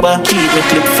neighbor. Keep me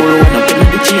clip full, one up in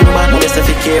the chamber. Now just have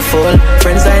to be careful,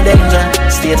 friends are danger.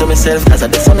 Stay to myself, cause I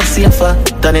just wanna safer.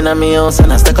 Turn in on me house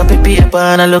and I stack up a paper.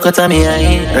 And I look at me,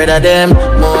 I rather them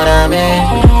more than me.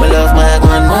 I love my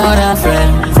gun more than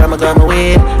friend. From a gun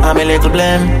away, I'm a little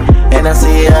blame. And I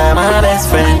see I'm my best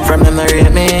friend. From them they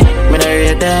rate me, when I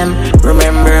rate them.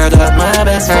 Remember I got my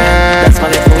best friend. That's my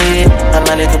little weed, I'm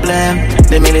my little blame.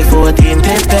 They made it 14,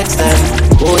 text them.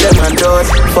 Who them and doors,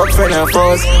 fuck friend and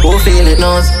foes. Who feel it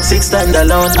knows, 6 stand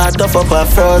alone. I tough up a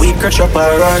froze, we crush up a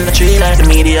run. 3 like the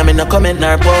media, me no comment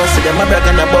nor post. See them a brag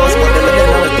and a boss, but them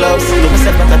know it close. Do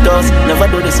myself like a dust, never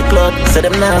do this a clout. Say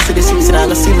them now see the streets and I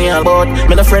go see me all bout.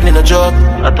 Me no friend in a joke,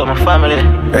 I told my family.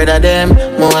 Rather them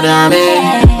more than me.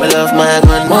 I love my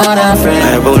gun more than friend.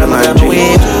 I roll my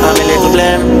weed, I'm a little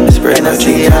blame. And I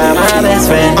see I'm my best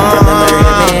friend. From the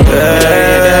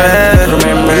me,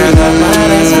 remember I got my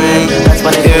best friend. That's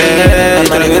my little I'm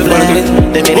my little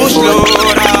blame. They made it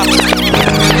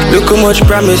look how much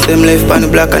promise them left on the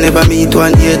block. I never meet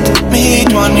one yet.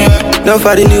 Now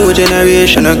for the new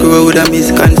generation I grow with a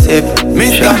misconcept.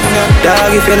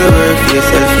 Dog, if you no work for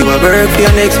yourself, you a work for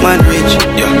your next man rich.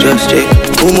 Just check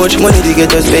how much money they get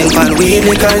to spend on weed,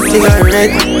 liquor and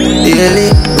cigarette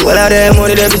daily. All of them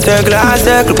money they be circle and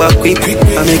circle back quick.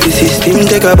 I make the system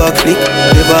take a back flick.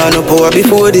 Never no power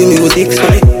before the music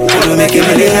split. You make a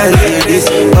million hear this.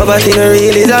 Poverty no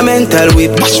real is a mental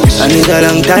whip. And it's a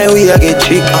long time we a get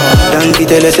tricked. Donkey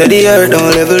tell us that the earth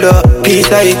don't level up. Peace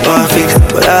I can't fix.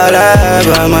 But all I have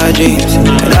are my dreams.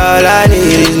 And all I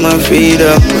need is my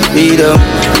freedom. Freedom,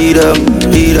 freedom,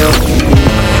 freedom.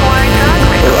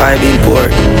 Oh, I've been poor.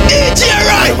 DJ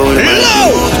right.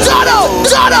 Low. Zado.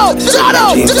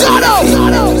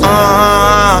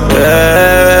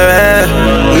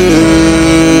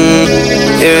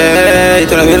 Yeah,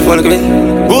 it's a folk me.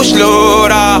 Bush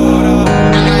loader.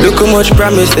 Look how much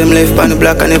promise them left on the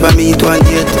block. I never meet one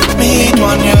yet.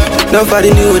 Now for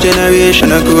the new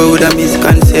generation, I grow with a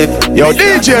misconcept. Yo,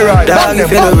 DJ right. Dog,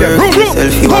 if you don't work for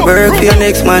yourself, you will work for your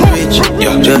next man rich.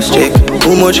 Just check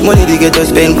how much money they get to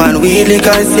spend on weed,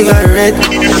 liquor, and cigarette.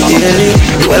 Daily,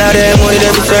 all of them with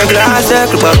them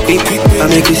circle back quick. I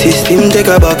make the system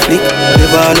take a back flip.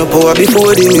 Never had no power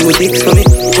before the music, so me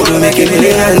to make a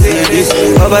million this.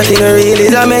 Poverty no real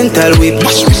is a mental whip.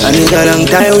 And it's a long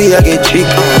time we a get tricked.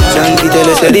 Shanky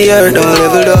tell us that the earth don't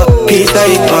level up. Peace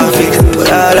I it can't fix. But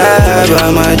all I have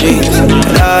are my dreams.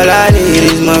 And all I need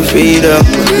is my freedom.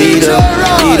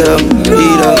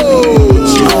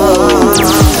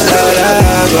 All I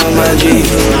have are my dreams.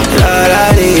 All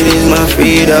I need is my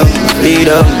freedom.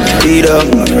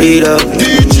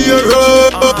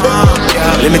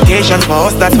 Limitations for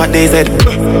us, that's what they said.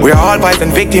 We're all boys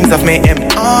and victims of mayhem.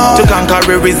 To conquer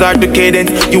we resort to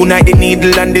cadence. Unite the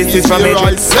needle and this is from it.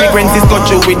 Frequencies got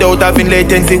you without having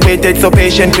latency. Waited so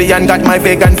patiently and got my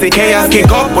vacancy. Chaos kick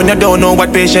up when you don't know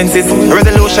what patience is.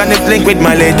 Resolution is linked with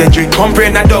my latency.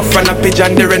 Comprehend a dove and a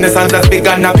pigeon. The renaissance that's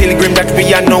begun. A pilgrim that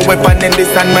we are no weapon in this.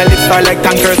 And my lips are like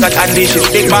tankers that unleashes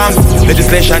big bombs.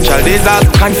 Legislation shall dissolve.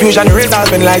 Confusion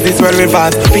resolve when lies this world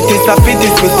revolves. Fittest of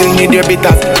fittest, we still need their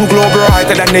bitters. Two global higher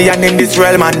than the end in this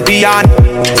realm and beyond.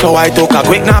 So I took a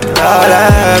quick nap. All I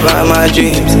have are my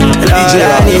dreams. All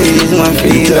I need is my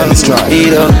freedom.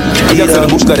 I just said the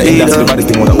bush got the end. That's the body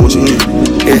thing on the ocean.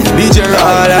 DJ Rock,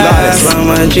 all I have are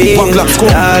my dreams. All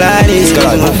I need is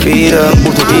my freedom.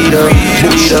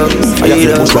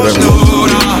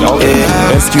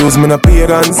 Excuse me, no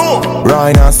pagans.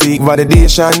 Right now seek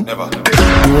validation.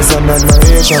 You some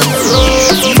admiration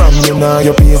from you now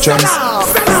your patrons.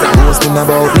 Boasting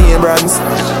about name brands,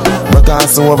 but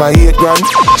cost over 8 grand.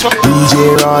 DJ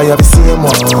Roy have the same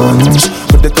ones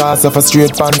with the cost of a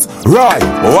straight pants. Roy,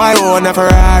 why own a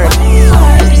Ferrari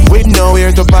with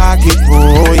nowhere to park it?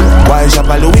 Boy, why shop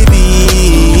a Louis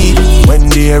V when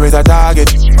there is a target?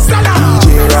 DJ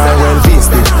Roy well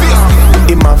feasted.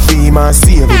 In my fee, my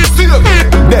save it.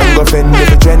 Then go fend with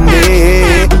the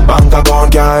trendy. Bank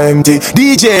account can't empty.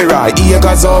 DJ Roy,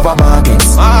 acres over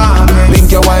markets. Link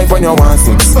your wife when you want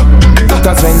sex.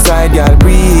 Cause when side y'all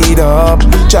breed up,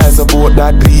 child support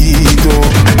that bleed up.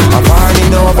 A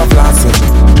farming over plastic,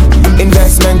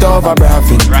 investment over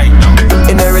profit.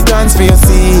 Inheritance for your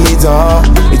seeds, oh,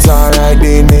 it's alright,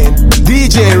 man.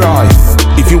 DJ Roy,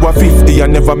 if you are 50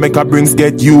 and never make a brings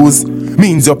get used,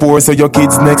 means you're poor, so your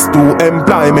kids next to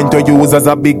employment you use as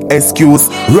a big excuse.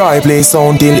 Roy play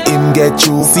sound till him get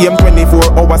you. See him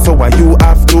 24 hours, so why you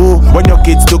have to? When your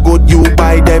kids do good, you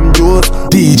buy them jewels.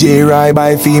 DJ Roy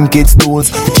buy fame kids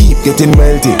tools. Keep getting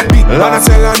wealthy. Big man a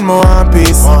sell and more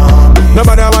peace.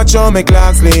 Nobody watch how me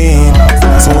clocks clean.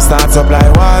 So start supply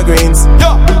Walgreens.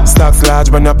 Stocks large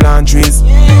when you plant trees.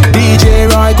 DJ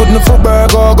Roy couldn't for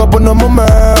burger, go put no more.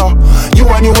 You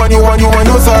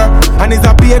sir. And it's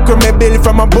a baker me bill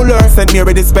from a buller. Sent me a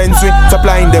dispensary,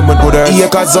 supplying them with butter.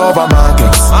 Acres over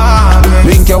markets.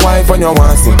 Link your wife when you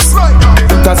want sex.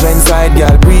 Cause when side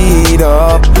y'all breed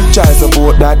up, child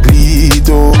support that bleed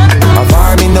up. A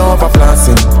farming over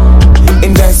planting,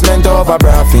 investment over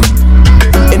profit.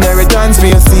 Inheritance for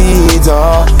your seeds,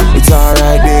 oh, it's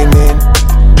alright, man.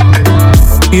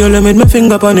 You limit my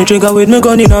finger on the trigger with me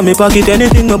gun in my pocket.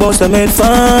 Anything my boss I made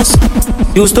fast.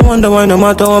 Used to wonder why no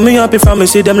matter how me happy from me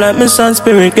see them like me son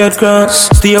spirit get cross.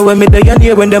 Stay away me day and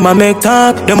year when them a make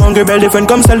talk. Them hungry belly friend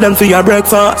come sell them for your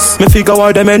breakfast. Me figure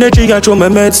out them energy get through my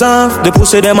meds off. The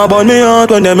pussy them a burn me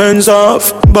out when them ends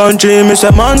off. Bunchy me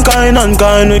say mankind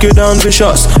unkind wicked and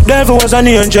vicious. Devil was an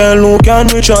angel who can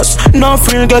reach us. No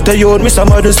free get a youth me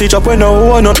somebody stitch up when no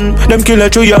one nothing. Them kill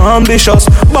it through your ambitious.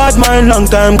 Bad mind long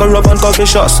time corrupt and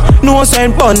covetous. No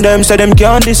sign pon them say them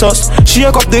can't diss us.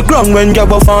 Shake up the ground when you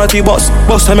go 40 bus.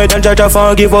 Bust a made and judge a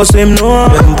forgive us him no.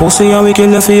 Them pussy and we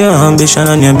kill you for your ambition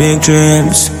and your big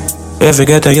dreams. If you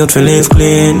get a youth for live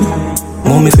clean,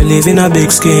 mommy for live in a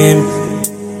big scheme.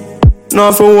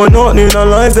 Not for one nothing in a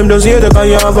life, them just hear that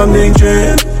you have a big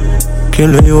dream.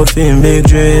 Kill the youth for him big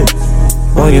dream.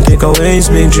 Why you take away his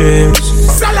big dreams?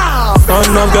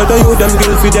 And I've got a youth them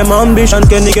guilt for them ambition.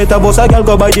 Can you get a boss a girl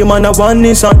go buy the man a one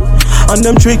Nissan? And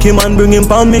them trick him and bring him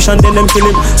permission. Then them kill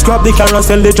him, scrap the car and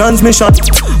sell the transmission.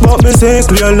 But me say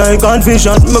clear like God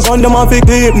vision. Me gun them a big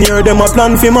deep near them a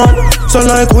plan for man. So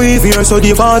like we here, so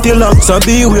the party long. So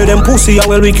beware them pussy a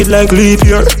well wicked like leaf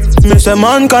here. Me say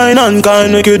mankind,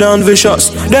 unkind, wicked and vicious.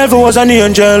 Devil was an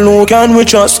angel, who can we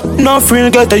trust? No free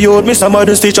get the youth, me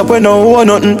somebody stitch up when no one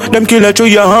nothing. Them kill it through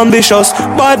your ambitious.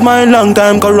 Bad mind, long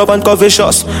time, corrupt and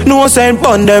covetous. No saint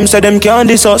bun them, say them can't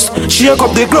diss us. Shake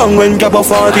up the ground when grab a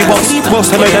 40 bus.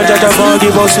 Bust them and judge a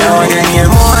 40 bus. Now you hear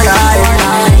more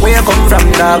life. Where you come from,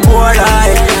 the poor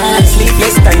life.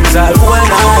 Sleepless times all whole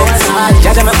nights.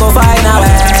 Judge me go find a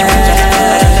way.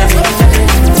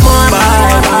 More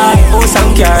bye, oh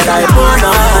some care like more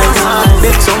nights.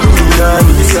 Make some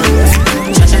millions.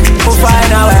 Go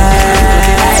find a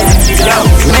way. Yo,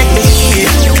 make me eat,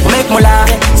 make me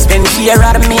laugh. Spend share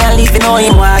out of me and leave it know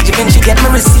him watch. Even she get me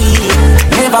receipt.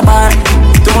 Never bar.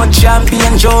 Too much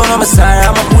champion Joe, no, I'm sorry,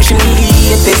 I'm pushing the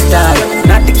latest style.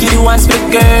 Not the kid who wants split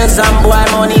girls and boy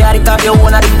money at the top, you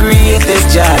one of the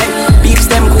greatest job. Beeps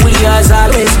them cool as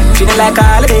always, treating like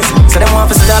all of this. So they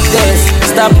want to stop this,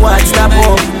 stop what, stop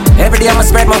hope. Every day I'ma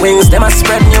spread my wings, them I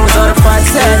spread news on the part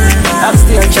set. I'm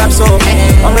still chop so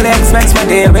only expense my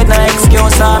day with no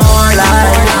excuse or more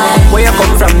life. Where you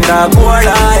come from, the poor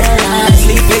life.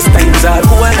 Sleepless times are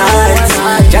cool nights.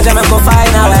 Judge me go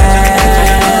find a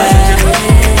way.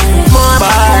 More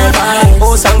bye,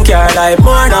 oh some care like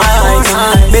more nights.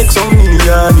 Make some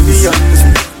millions.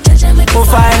 Go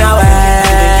find a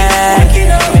way.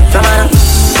 From a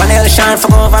panel shine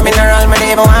for over mineral. Me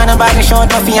never want nobody show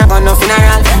nothing, I got no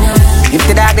funeral. If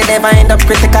the dog did ever end up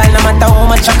critical, no matter how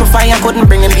much sacrifice I couldn't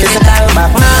bring him physical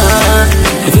back. Nah,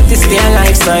 if it is still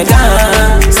lifestyle,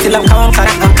 still I'm counter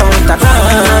and counter.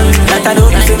 That I do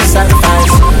it for the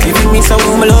sacrifice. If it means so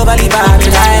we will overlive a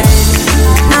happy life.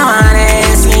 Now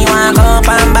I see one cup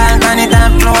and back on the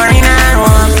top floor in our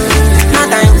room. No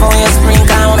time for your spring,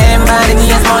 can't remember the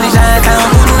days money shot and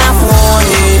couldn't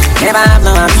afford it. Never have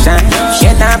no option.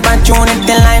 Get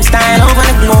opportunity lifestyle over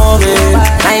the globe.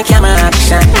 Like camera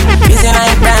action. Busy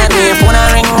like Broadway, phone a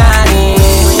ring on it.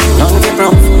 Nothing to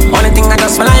prove. Only thing I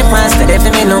just for life was the death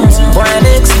of me nose. Boy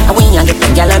dicks, and we a get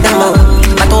the gal of them out.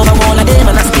 But over all of them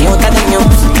and I stay out of the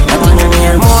news. Nothing to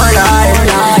real more life.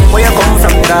 Where you come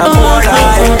from, the poor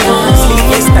life.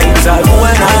 Sleepless times all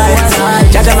whole nights.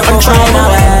 Judge me go find a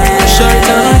way. Short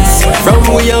nights, from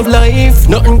way of life,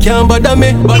 nothing can bother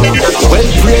me. Well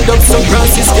prayed up, some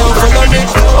Francis can't follow me.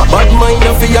 Bad mind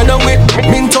of the other way.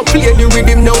 Mean to play the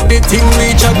rhythm, now the thing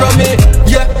reach a Grammy.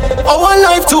 Yeah, our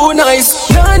life too nice.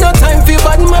 Nah, no time for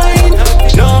bad mind.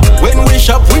 No, when we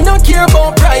shop, we not care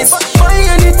about price. Buy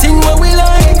anything what we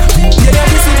like. Yeah,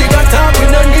 this is the talk, we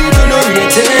don't need to know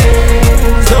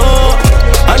ratings. No,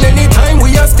 and anytime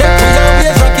we are step, we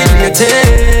always rocking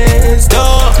ratings. No,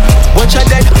 watch out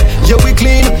then, yeah we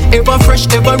clean, ever fresh,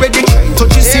 ever ready.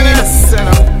 Touch the scene,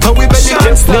 how we belly,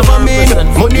 never mean.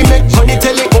 Money make money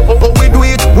tell it, oh we do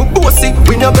it. We boss it,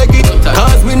 we not beg it.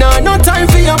 Cause we not no time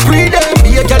for your pre-dem.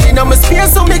 Be a girl in my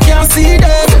space so me can't see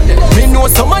them. Me know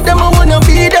some of them I wanna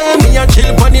be them. Me a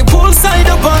chill on the poolside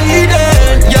up on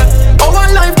Eden. Yeah, our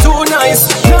life too nice.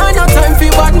 No time for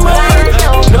bad mind.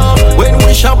 No, when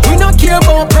we shop we not care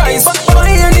about price.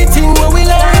 Buy anything what we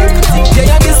like.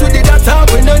 Yeah, this with the data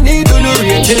we no need to know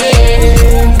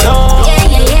rating. No,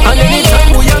 and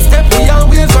anytime we a step we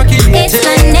always rock it. It's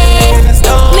my name,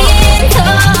 Minto.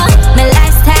 My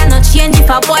lifestyle not change if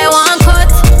a boy want cut.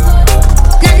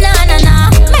 Nah.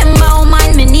 Remember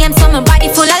woman, me name so my body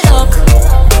full of luck.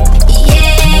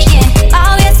 Yeah.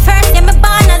 Always first, yeah, me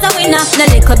born as a winner. No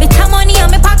little bit of money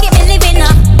on me pocket, me living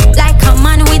up. Like a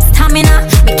man with stamina,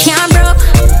 me can't broke.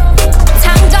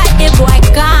 Thank God the boy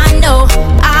gone though.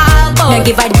 Now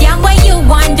give a damn what you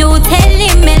want do. Tell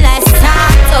him me let's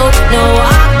start out. No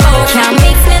walk out. Can't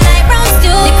mix me like brown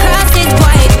stew. The cross is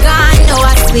boy gone. No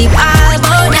I sleep all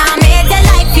about. Now make the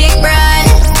life fake bread.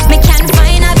 Me can't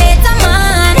find a better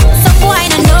man. Some boy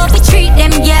don't know if we treat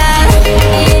them girl.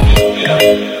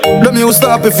 Them used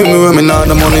to happy for me when me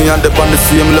not the money and they on the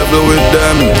same level with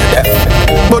them.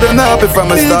 But they're not happy from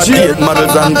me start hate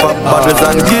models and pop bottles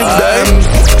and give them.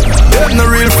 Them no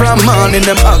real from man in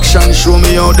them action. Show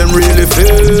me how them really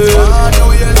feel.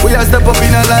 We a step up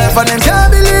in a life and them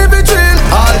can't believe it real.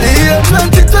 All the year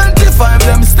 2025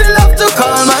 them still have to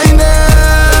call my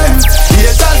name.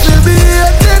 Haters will be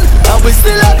hating and we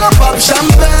still have to pop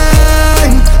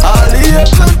champagne. All the year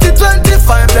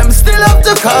 2025 them still have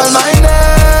to call my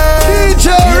name.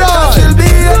 DJ Haters will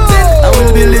be hating and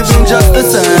we'll be living just the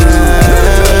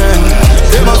same.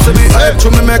 They must be hype to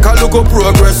me make a look of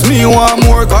progress. Me want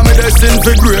more cause me destined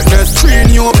for greatness. Train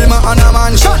you up in my honor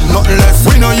mansion, nothing less.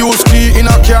 We no use key in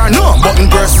a car, no button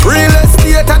press. Real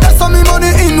estate, that's how me money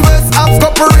invest. I've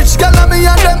couple rich gal and me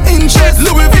and them interest.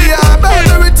 Louis V, I buy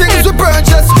everything we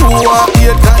purchase. You want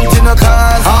 8 continue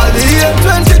cars. All the year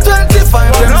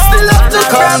 2025, them still have to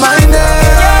call my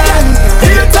name.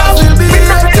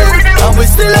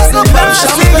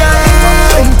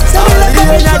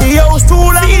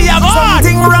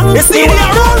 You see the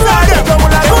rules are there.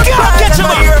 You can't catch him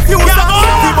up. We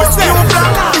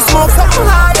smoke something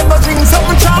hard and we drink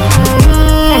something strong.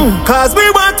 Cause we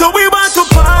want to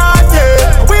party.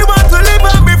 We want to live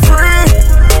and be free.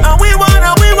 And we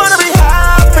wanna be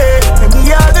happy. And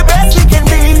we are the best we can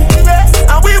be.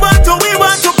 And we want to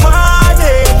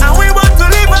party. And we want to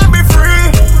live and be free.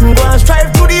 Go and strive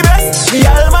to the best. The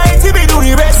Almighty be do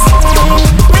the best.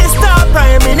 Mr.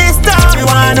 Prime Minister, we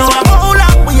wanna know how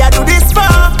long we are do this for.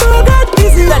 Oh God,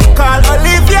 busy and call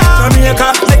Olivia.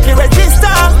 Jamaica, make you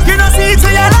register. You know see so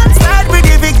you're landslide with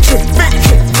the victory.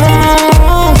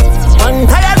 One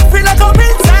tired feel like I'm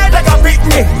inside like a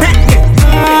picnic.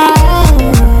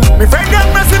 My friend them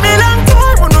no see me long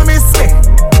time, but no miss me.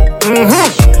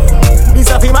 This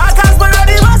a fi Marcus, but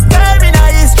ready was time in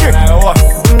our history.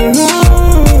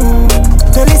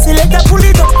 So this selector pull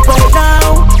it up right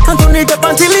now, and turn it up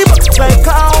until it bucks like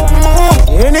cow.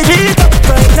 Energy it up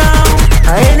right now,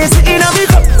 energy in a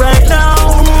big up right now.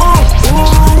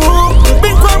 We've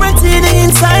been quarantining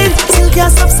inside, still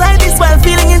can't subside this while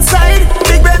feeling inside.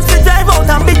 Big bands to drive out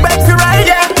and big bags to ride.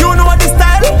 Yeah, you know the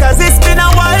style, cause it's been a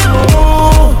while.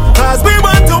 Cause we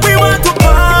want to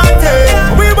party.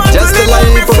 We want just to live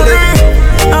and be free.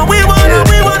 And we wanna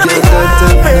be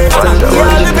happy. And we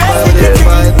are the best we can be.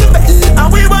 And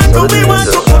we want to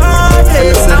party.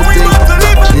 And we want to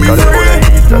live and be free.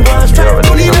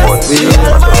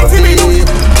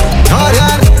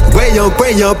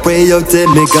 Way up, tell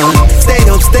me gone. Stay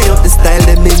up, the style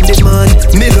them in demand.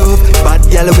 Me love, bad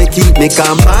gal we keep me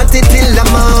calm. Party till the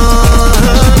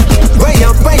morn. Way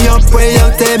up,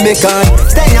 tell me gone.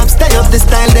 Stay up, the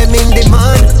style them in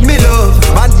demand. Me love,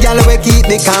 bad gal we keep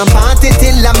me calm. Party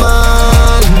till the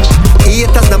morn.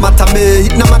 Haters no matter me,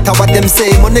 it no matter what them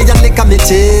say. Money and liquor me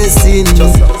chasing.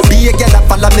 Be a girl that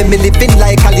follow me living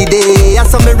like holiday. I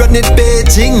saw me running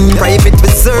Beijing. Private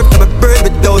reserve, I'm a bird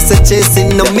with those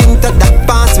chasing. No minter that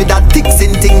pass with that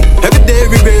fixing thing. Every day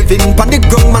we raving, pan the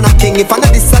ground man a king. If I know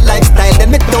this a lifestyle,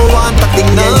 then me don't want a thing.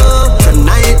 No,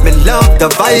 tonight me love the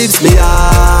vibes, me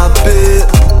happy.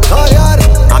 Oh yeah,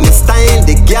 I'm in style,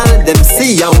 the girl them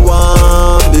see I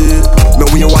want me. Me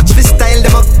we watch this style,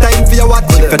 them have time for your watch.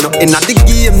 If you're not in the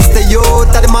game, stay out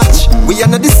of the match. We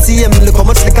are not the same, look how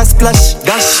much like a splash.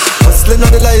 Gosh, hustling on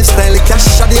the lifestyle,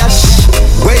 cash on the ash.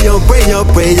 Way up,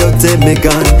 tell me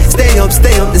gone. Stay up,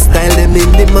 the style them in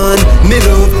demand. Me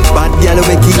love, bad girl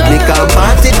we keep me calm.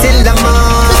 Party till the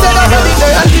morn.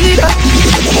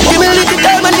 Give me a little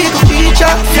time and little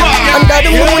feature. Under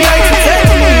the moonlight, you tell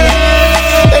me.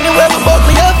 Anywhere about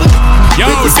me up.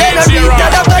 With the senorita,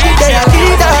 the body they are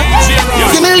leader.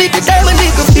 Give me a little time and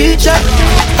little feature.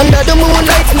 Under the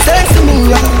moonlight, you tell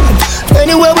me.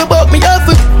 Anywhere about me up.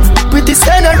 With the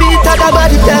senorita, the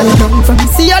body they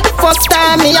see you the first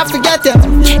time, me I forget you.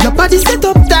 Your body set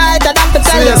up tight, I have to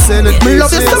tell you. Me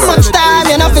love you so much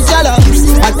time, you have to jealous.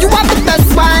 And you want the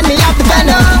best wine, me have to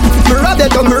bend up. Me rub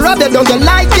it down, you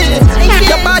like it.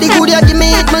 Your body good, you give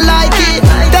me it, me like it.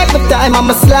 Take my time,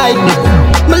 I'ma slide.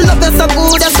 Me love you so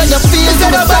good, that's how you feel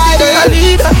so inside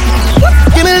it.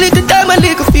 Give me a little time, a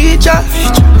little feature.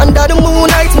 Under the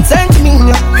moonlight, and send to me.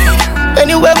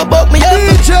 Anywhere about me up.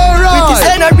 With the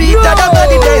senorita, the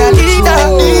body they are leader.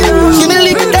 Give me a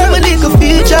little time, a little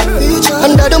feature.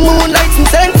 Under the moonlight, and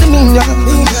send to me.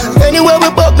 Anywhere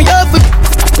about me up.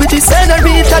 With the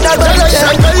senorita, the body they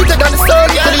are leader. Than the sun,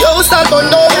 till the house all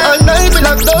gone down. All night we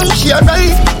locked down, she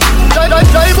arrived.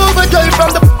 Drive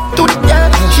from the to the yeah.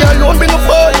 She alone bring a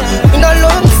boy in a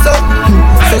long sun.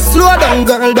 So slow down,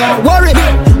 girl, don't worry.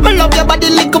 Me love your body,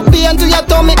 lick up pain to your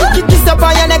tummy. Kiss up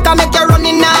on your neck and make you run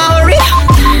in a hurry.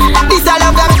 This I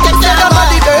love that get your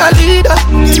body, girl, leader.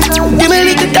 Give me a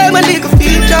little time and little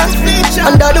feature.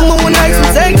 Under the moonlight,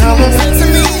 some sex.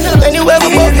 Anywhere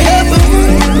we both be able.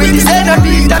 With the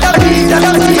senorita,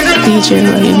 DJ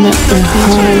Ray, make the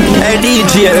harmony. Hey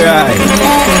DJ Ray,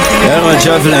 you're my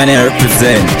traveler and I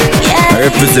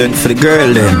represent for the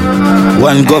girl then.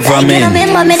 One government.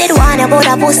 Remember me did want about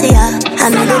a pussy,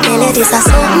 and me did tell you this is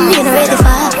something you know ready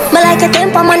for. Me like your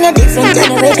temper, man, you're different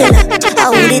than a regular. I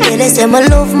would tell you say my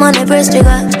love, man, I press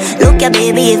trigger. Look ya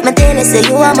baby, if me tell you say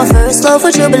you are my first love,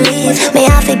 would you believe? Me I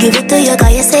have to give it to you,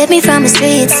 cause you saved me from the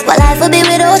streets. But life will be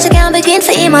without you, can't begin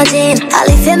to imagine. All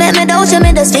if you make me doubt you, me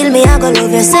just feel me, I go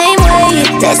love you same way.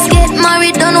 Let's get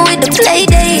married, done with the play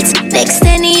dates. Next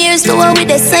 10 years, do it with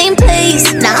the same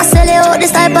place. Now I sell you out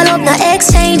this type of love, no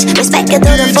exchange. Respect you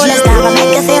to the fullest, never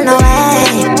make you feel no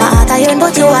way. My heart I yearn,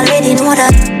 but you already know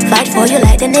that. Fight for you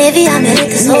like the Navy, I'm the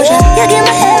little soldier. You give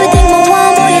me everything I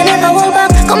want, boy, you never hold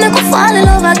back. Come make me fall in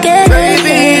love again.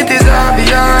 Baby, it is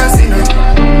obvious, you know.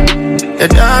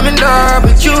 That I'm in love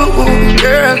with you,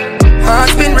 girl.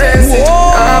 Heart's been racing,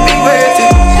 I've been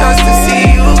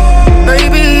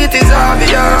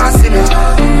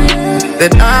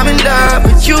that I'm in love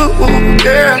with you,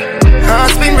 girl.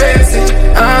 Heart's been racing,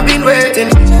 I've been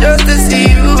waiting just to see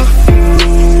you.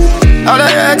 All I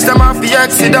ask them off the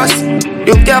Exodus.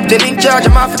 You captain in charge,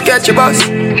 I'm off to catch your bus.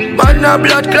 But no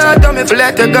blood clot on me for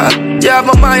let you go. You have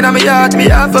my mind and my heart, me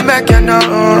have to make you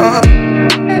know.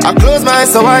 I close my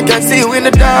eyes so I can see you in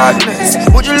the darkness.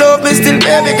 Would you love me still,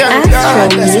 baby, girl,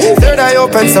 regardless? Third eye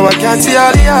open so I can see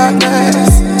all the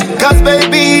darkness. Cause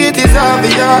baby, it is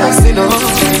obvious, you know,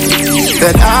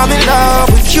 that I'm in love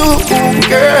with you,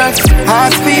 girl.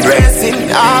 Heart speed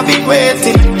racing, I've been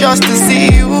waiting just to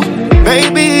see you.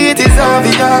 Baby, it is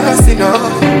obvious, you know,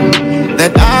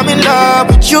 that I'm in love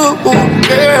with you,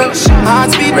 girl. Heart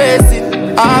speed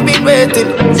racing, I've been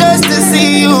waiting just to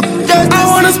see you. I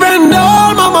wanna spend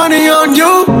all my money on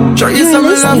you. Show you some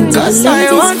love, cause I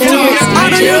want to. I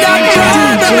know you got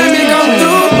pride, but let me come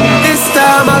through. This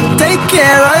time I'll take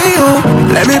care of you.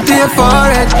 Let me pay for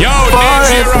it, for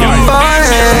it.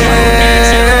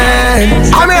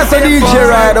 I'm here to DJ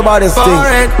right about this thing.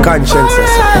 Conscience.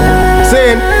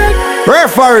 Saying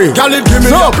referee, girl, it give me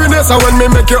happiness. And when me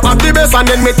make you happy best, and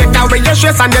then me take away your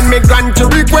stress, and then me grant your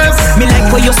request. Me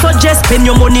like what you suggest, spend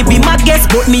your money, be my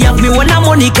guest. But me have me when the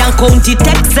money can count it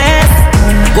excess.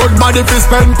 Good body fi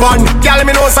spend pon. Girl,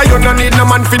 me know say you no need no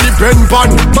man fi depend pon.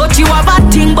 But you have a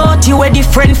thing, but you are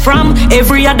different from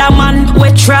every other man we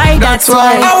try. That's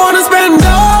why I wanna spend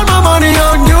all my money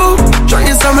on you. Show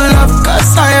you some love,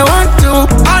 cause I want to.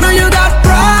 I know you got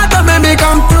pride, but maybe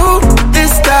come through.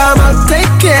 This time I'll take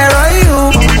care of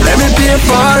you. Let me pay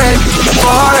for it,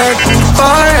 for it,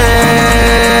 for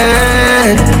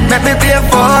it. Let me pay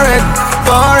for it,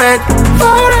 for it,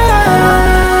 for it.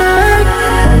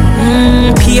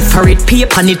 Pay for it, pay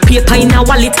on it, paper in a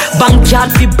wallet. Bank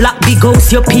card fi black big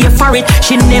house, you pay for it.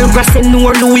 Chanel grass and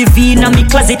no Louis V in a me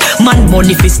closet. Man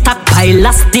money fi stockpile,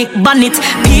 elastic bonnet.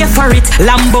 Pay for it,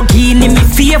 Lamborghini me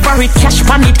favorite. Cash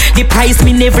pan it, the price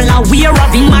me never aware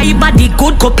of. In my body,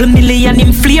 good couple million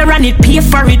in flare on it. Pay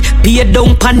for it, pay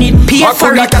down pan it, pay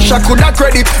for it. Cash, I coulda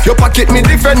credit, your pocket me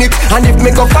defend it. And if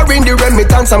me go foreign the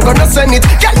remittance, I'm gonna send it.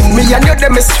 Girl, me and you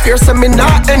them is fierce and me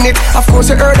not in it. Of course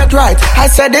you heard that right, I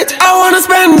said it. I wanna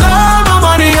spend all my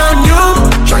money on you.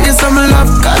 Show you some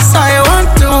love, cause I want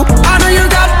to. I know you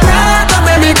got pride, but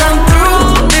baby come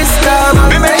through. This time I'll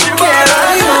take care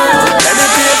of you. Let me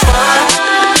pay for it.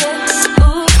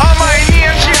 On my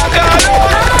name, she a girl.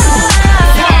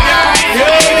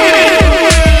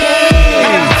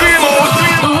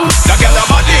 That girl a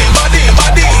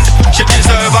body. She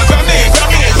deserve a Grammy.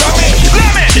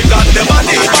 She got the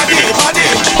body.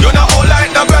 You know all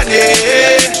like the granny.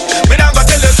 Me not gonna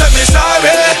tell you say me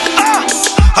sorry.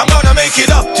 I'm gonna make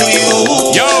it up to you.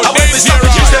 Yo, I will be sorry,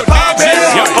 she said pop it.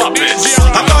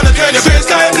 I'm gonna turn your face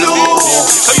sky blue,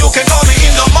 so you can call me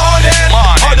in the morning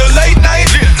or the late night.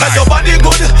 Cause your body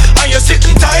good and you're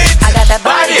sitting tight. I got that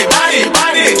body.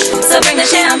 So bring the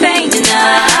champagne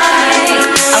tonight.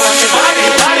 I want your body.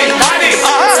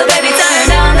 So baby turn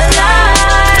down the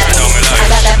lights. I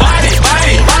got that body.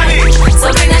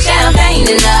 So bring the champagne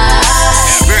tonight.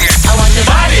 I want your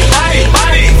body.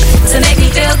 To make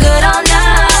me feel good all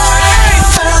night.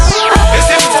 You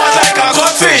see me fast like a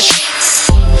goldfish.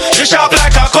 You sharp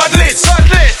like a cutlass.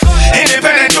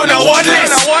 Independent, you know what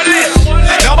list.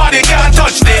 Nobody can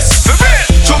touch this.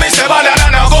 To me say better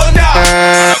than a gun down.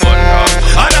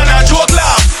 And then a joke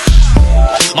laugh.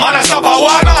 Man a stop a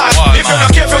one man. If you're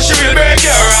not careful, she will break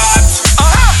your heart.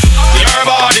 Your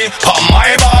body, on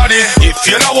my body. If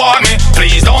you don't want me,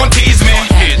 please don't tease me.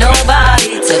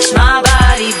 Nobody touch my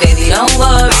body, baby, don't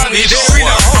worry. I'll be there, you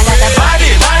know. I got that body.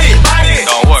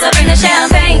 Don't worry. So bring the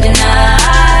champagne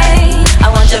tonight. I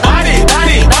want your body.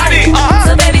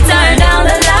 So baby, turn down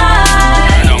the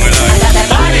lights. I got that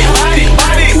body.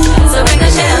 So bring the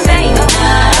champagne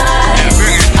tonight.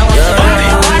 I want your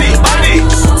body.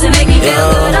 To make me feel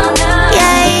good all night.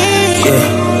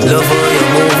 Yeah. Love how you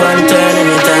move and turn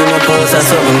anytime I post or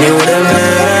something new them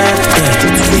hurt.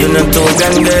 You not too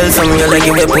grand girl, some girl like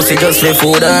give a pussy just for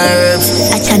food and herbs.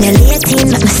 I turn your late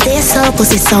in, make me stay so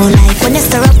pussy sound like when you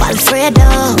stir up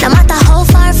Alfredo. No matter how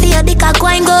far for your dick I go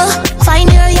and go.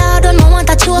 Find your yard when I want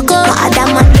a choke. Other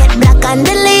man get black and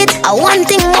delete. I want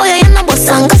thing more you know but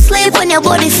song go sleep. When your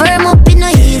body firm up in a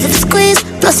easy to squeeze.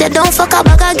 Plus you don't fuck a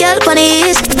bag a girl on the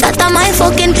east. That my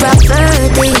fucking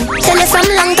property. Tell you from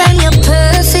long time you're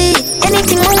perfect.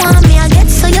 Anything I want me I get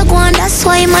so you go on. That's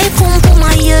why my pump on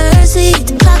my ears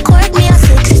it. Clockwork me at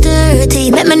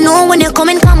 6:30. Make me know when you're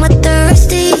coming, come with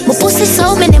thirsty. My pussy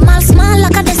so minimal, small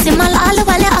like a decimal. All the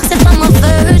while you ask if I'm a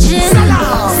virgin.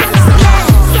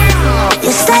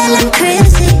 You're styling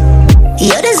crazy.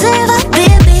 You deserve it,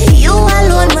 baby. You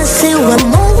alone must see what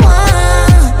more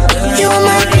want. You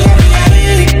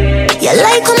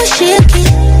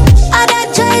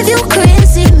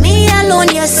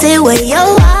the way you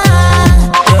are.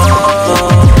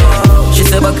 She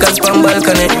say back and from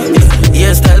balcony.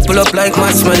 Hairstyle pull up like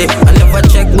match money. I never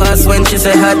check boss when she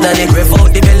say hot daddy. Rev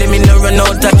out the belly, me no run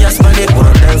out of gas money.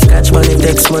 One dance catch money,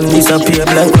 text money, disappear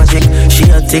blank magic. She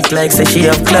a tick like say she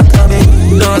have clapped on me.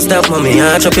 Don't stop mommy,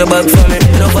 arch up your back for me.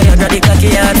 No fire got the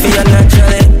cocky hard for you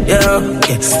naturally. Yeah,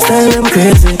 style them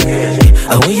crazy.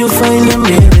 And when you find them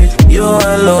baby, you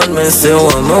alone, me say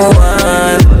one more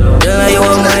one. Yeah, you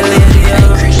are my lady.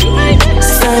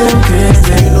 Style them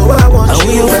crazy. You know I want and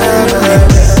when you find them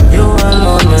baby, you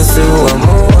alone, me say one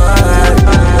more one.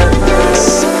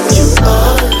 You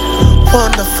are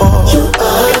wonderful. You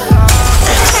are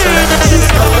excellent. You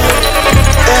are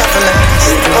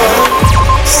everlasting. You are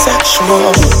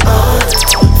sexual. You are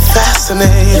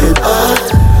fascinating. You are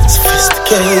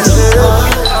sophisticated. You are.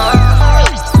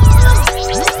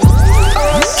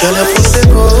 Girl, your pussy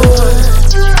good.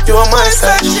 You are my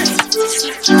side.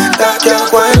 That girl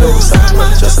quite loose. I'm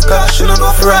not just a caution of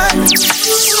a right.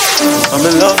 I'm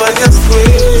in love and you're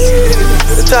sweet.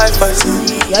 The type I see.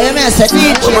 Yeah, you mess a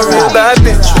DJ. I'm a real bad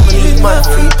bitch. I'm gonna leave my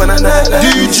freak on a night like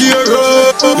DJ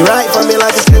Rob. You right for me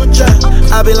like a scripture.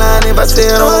 I be lying if I say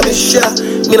I don't miss ya.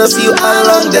 Me don't see you all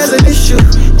along, there's an issue.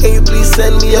 Can you please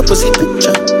send me a pussy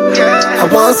picture? I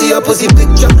wanna see your pussy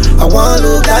picture. I wanna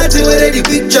look at you with any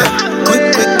picture.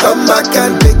 Quick, come back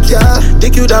and pick ya.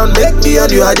 Take you down, make me a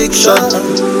new addiction.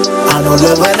 I don't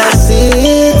love when I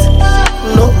see it.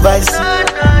 No vice.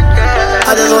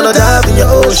 I just wanna dive in your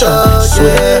ocean,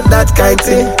 yeah, that kind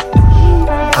thing.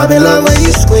 I be love when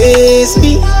you squeeze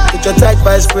me with your tight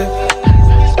vice spray.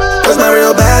 Cause my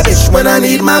real bad bitch when I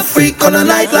need my freak on a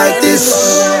night like this.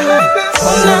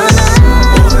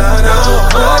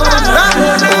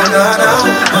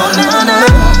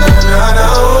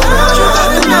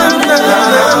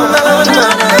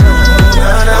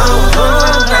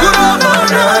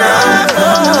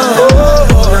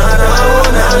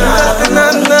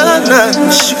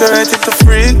 She can write it to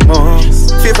freak more.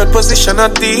 Favorite position a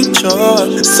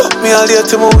teacher. Suck me all day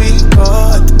to my weak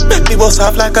heart. Make me bust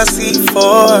off like a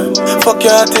C4. Fuck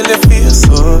you till you feel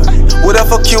sore. Would I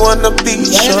fuck you on the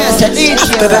beach?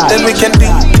 After that then we can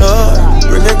detour.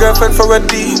 Bring a girlfriend for a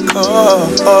decor.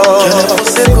 Girl, your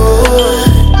pussy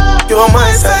good. You on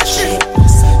my side shit.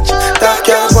 That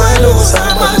girl's why lose.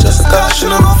 I'm not just a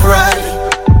caution of a Friday.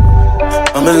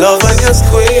 I'm in love when you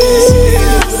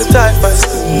squeeze the tight by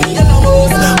squeeze.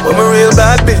 I'm a real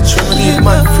bad bitch. When I need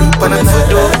my freak when I'm for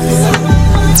door.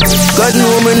 God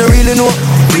know me no really know.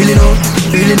 Really know,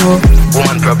 really know.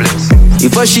 Woman problems.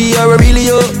 If I she are really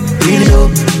yo, really yo,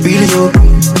 really yo.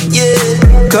 Yeah,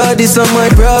 cause this are my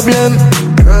problem.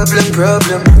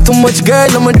 Problem. Too much girl,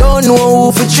 I don't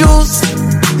know who to choose.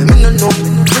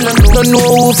 Don't know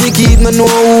who to keep, don't know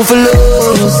who to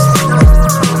lose.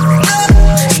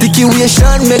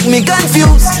 Situation make me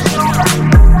confused.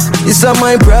 This are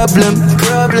my problem.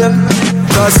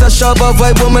 Cause I shove a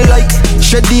vibe on my like.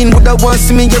 Shadeen woulda want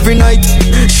see me every night.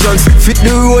 Shanks fit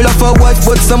the role of a wife,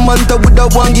 but Samantha woulda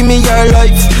want give me her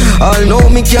life. All know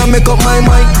me can't make up my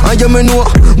mind. I am me know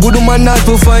good woman not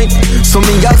to find. So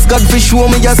me ask God for show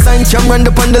me a sign. Can run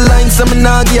up on the line, so me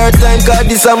not give her time. Cause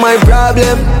this are my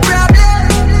problem.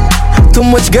 Too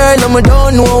much girl, I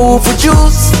don't know who to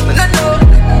choose.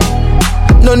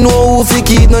 No know who to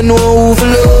keep, no know who to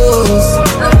lose.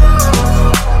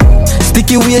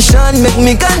 Situation make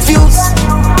me confused.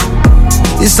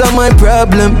 This are my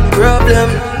problem.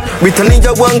 Brittany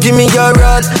just want give me your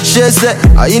rod. She said,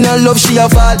 I in her love she a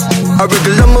fall. A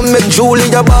regular me make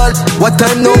Julia ball. What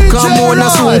time now come on a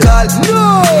soon call.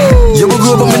 You will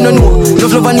grow but me no know.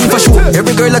 Love I need for sure.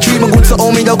 Every girl I treat me good so how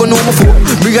me da go know my phone.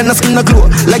 Bring her skin a glow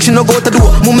like she no go to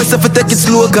door. Move myself take it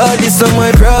slow cause this are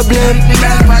my problem.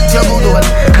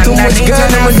 Too much girl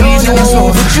I don't know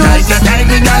who to choose. Like your type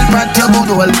me girl pat your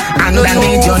good hole.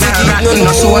 Underneath you not rat in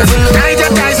no soul. Like your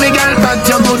type me girl pat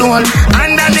your good hole.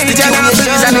 Underneath you not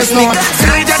freeze and snow.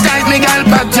 Like your type me girl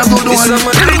pat your good hole.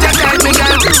 Like your type me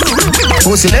girl.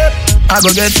 Pussy lip, I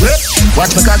go get wet.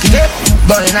 Watch me cocky dip,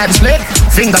 burning at the split.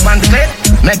 Finger on the plate,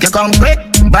 make you come quick.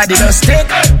 Body does stick,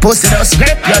 pussy does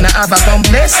grip. You not have a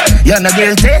complex, you not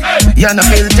guilty, you not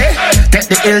filthy. Take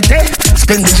the ill take,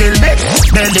 spin the drill bit.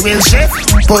 Then the wheel shift,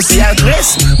 pussy at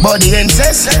risk, body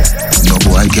incest. No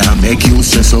boy can't make you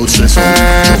stress out.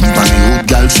 Jump on the hood,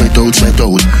 girl, sweat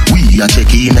out. We are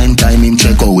check in and time him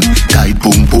check out. Tight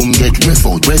boom, get ref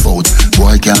out.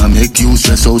 Boy can't make you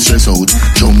stress out.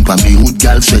 Jump on the hood,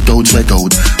 girl, sweat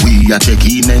out. We are check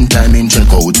in and time him check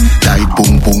out. Tight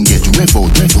boom, get ref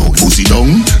out. Pussy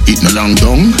down, it no long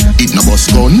down, it no bus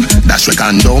gun. Dash we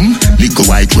condom, liquor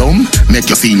white rum, make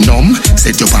you feel numb.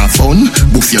 Set you for fun,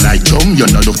 boof you like chum. You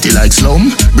no dirty like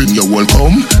slum, bring your whole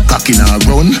come. Cocky na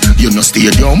run, you no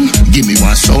stadium. Give me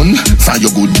one son, for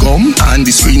your good gum. And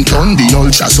the screen turn, the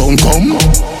ultrasound come.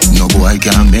 No boy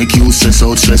can make you stress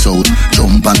out, stress out.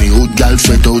 Jump on me hood, gal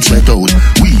sweat out, sweat out.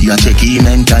 We a check in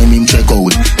and time him check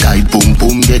out. Tight boom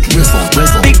boom, get ref out,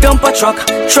 ref out. Big dumper truck.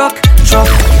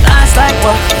 Dance like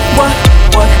what?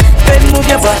 Baby move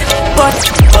your butt.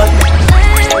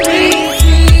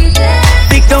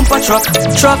 Big dumper truck.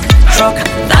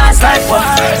 Dance like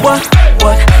what?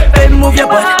 Baby move your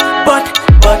butt.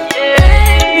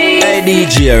 Hey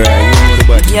DJ, right? You know the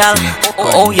body. Y'all,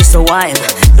 oh you so wild.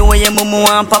 The way your mama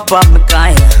want pop up my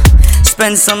Kyle.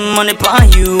 Spend some money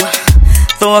on you.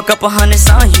 Throw a couple hundreds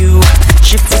on you.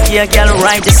 Shift the gear, girl,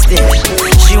 ride the stick.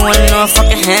 She wanna know if I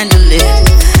can handle it.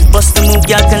 Bust the move,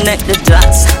 girl, connect the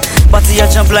dots. Body a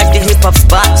jump like the hip hop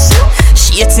spots.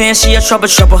 She a 10, she a trouble.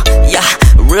 Yeah,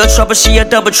 real trouble, she a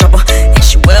double trouble. And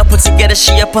she well put together,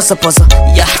 she a puzzle.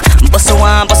 Yeah, bust a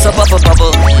wine, bust a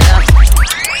bubble. Yeah.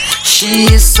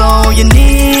 She is so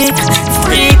unique,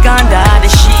 freak under the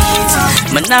sheets.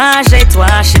 Ménage et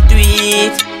toi, she do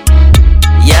it.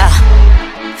 Yeah.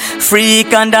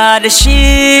 Freak under the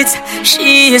sheets,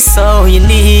 she is so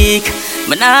unique.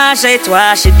 Ménage et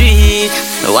toi, she do it.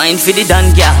 Wine for the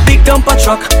done, yeah. Big dumper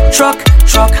truck.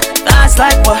 That's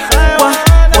like what?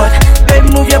 Baby,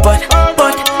 move your butt.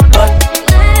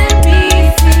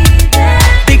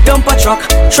 Big dumper truck.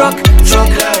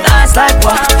 That's like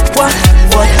what?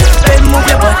 Baby, move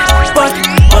your butt.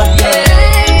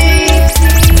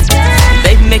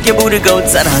 Baby, make your booty go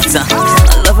ta-da-ta. I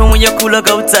love it when your cooler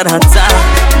go ta-da-ta.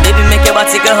 Baby, make your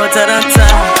body go ta-da-ta.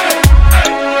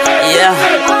 Yeah.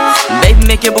 Baby,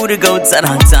 make your booty go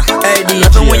ta-da-ta. I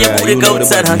love it when your booty go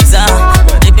ta-da-ta.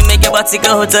 Baby, make your body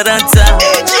go ta-da-ta.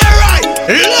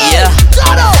 Yeah.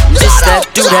 Just that,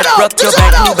 do that, rock your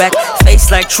back, move back. Face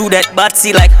like true that,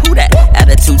 body like who that?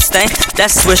 Attitude stank,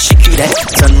 that's where she cute at.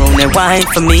 Turn round and wine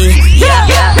for me. Yeah.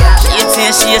 She a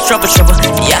 10, she a trouble.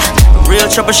 Yeah. Real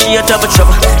trouble, she a double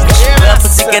trouble. She well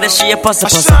put together, she a puzzle.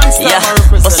 Yeah.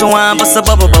 Bust a wine, bust a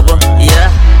bubble. Yeah.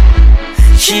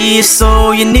 She is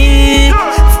so unique,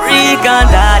 freak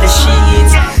under the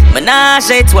sheets.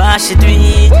 Ménage et toi, she do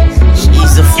it.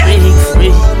 She's a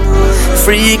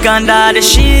freak under the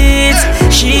sheets.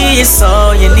 She is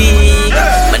so unique.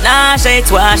 Ménage et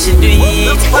toi, she do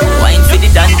it. Wine for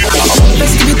the dance.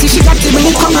 Festivity, she got it when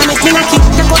it come and make me knock it.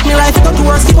 Take out me right, go to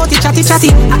work, skip out it, chatty.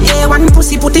 I hear one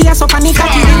pussy, put the ass up and it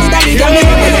cocky. Really daddy, girl, me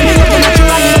looking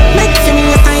naturally. Make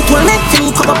me a tight one, make me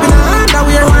come up in a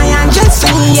underwear, wine and just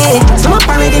say, yeah. Some up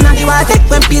already now, the water take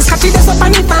when peace, catch it, that's up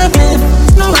and it fine.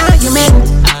 No argument.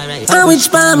 On which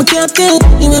part me can't tell.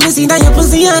 You make me see that your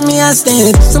pussy on me a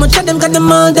stand. So much of them got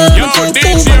them all down. I can't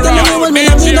stand. Tell me what me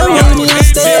love me, don't want me a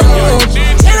stand.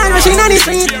 Yeah, I'm rushing on the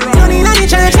street, running on the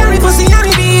church, carry pussy on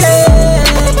me beat it.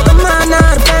 Come on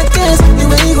now, the practice.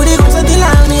 You ain't good, so till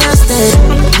on me a stand.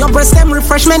 Your breast them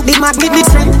refreshment, the magnet, the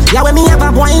strength. Yeah, when me have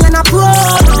a boy and a pro.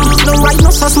 No right,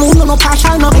 no so smooth, no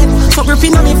partial, no bit. So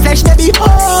gripping on me flesh, baby,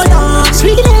 hold on.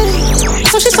 Sweet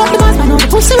so she suck the man, I know the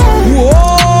pussy red. Whoa.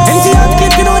 Empty out,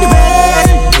 clip, you know the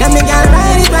bed. Let me girl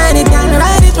ride it, girl.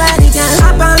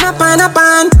 Up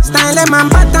on. Style them and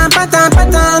pattern.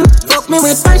 Fuck me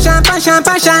with passion.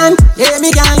 Yeah,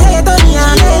 me girl, lay it on ya.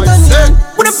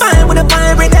 With a fine,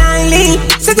 every daily.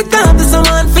 Set it up to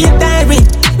someone for your diary.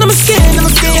 No my skin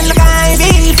like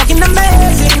Ivy. Fucking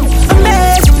amazing,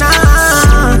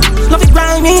 nah. Love it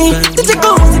grimy. Did you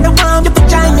go in the world, you put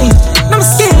me? No my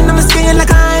skin like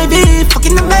Ivy.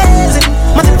 Fucking amazing,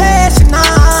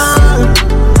 motivational.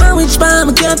 On which part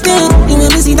me can't think. You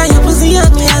make me see that your pussy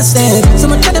on me a step. So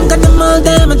much of them got them all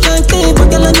damn, I can't think. But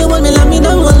girl, you want me, love me,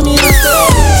 don't want me a step.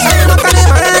 I'm not gonna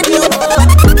never ride you.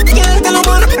 Can't tell them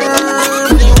what I'm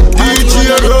DJ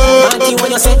Rob. Auntie,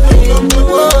 when you say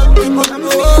everybody.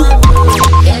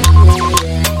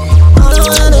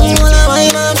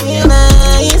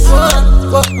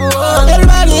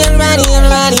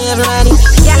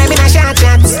 Yeah, let me not shot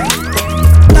shots.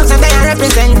 Dogs and they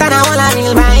represent and I want a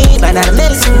real vibe. And I'm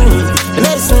medicine.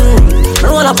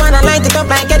 Roll up and I light it up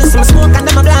like get some smoke and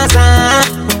then my blast off.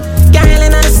 Girl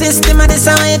in the system and this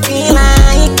how I feel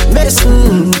like.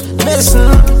 Medicine.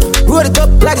 Roll it up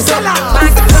like it's up.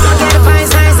 Back the song, get the fire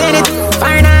size in it.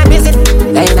 Fire not miss it.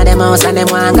 They in them house and them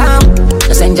want come.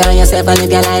 Just enjoy yourself and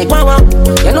live your life. Whoa.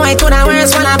 You know I could have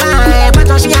worse when I buy. But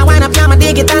now she a wind up, y'all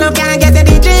dig it and up, can't get the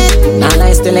digit. All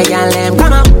I still a girl, them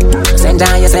come up. Just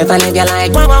enjoy yourself and live your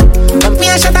life. Whoa. Come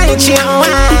here, shut up, it's your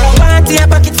wine. Party a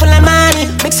pocket full of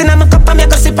money. Mixing up my cup and me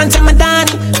go sip until my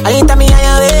done. I ain't tell me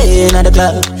I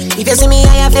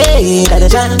need a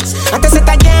chance. I can set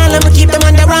a girl and we keep them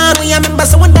on the run. We are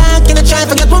members so one dark in the try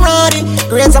forget we're running.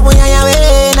 Great up we are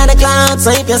way in the clouds.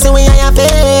 So if you see we are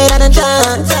fade at the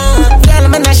chance. Girl,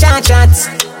 I'm in the short shots.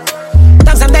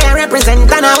 Times I'm there represent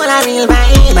and I want a real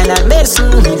vibe. And I made it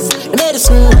smooth.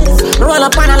 Roll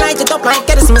up and I light it up like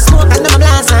Edison. Smoke and then I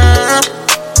blast off.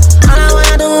 All I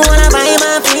wanna do, wanna vibe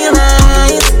and feel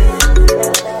nice.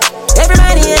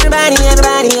 Everybody.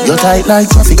 You're tight like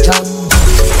traffic jam.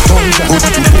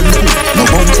 No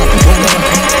bouncer.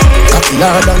 Cocky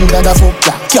hard and dada fuck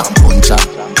ya. Can't punch ya.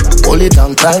 Hold it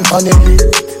and climb on it.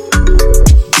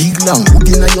 Big long hood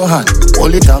in your hand.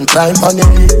 Hold it and climb on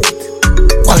it.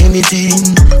 Wine it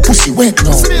in. Pussy wet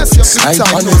now. Slide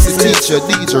on it.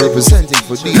 DJ representing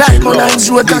for DJ. Like my lines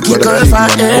you a cocky girl for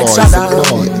extra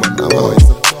long.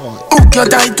 Hook your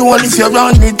tight hole if you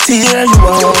run it here you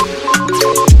are.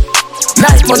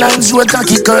 Like my lines you a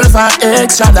cocky girl for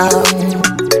extra long.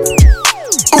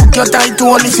 Hook your tight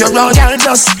hole if you run. Girl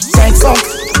just take fuck.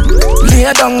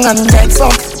 Lay down and take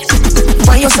fuck.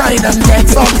 By your side and take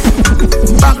fuck.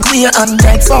 Back way and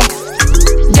take fuck.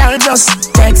 Girl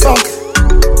just take fuck.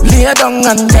 Lay down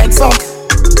and take fuck.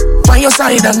 By your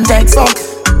side and take fuck.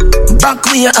 Back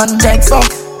way and take fuck.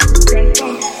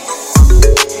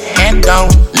 Head down,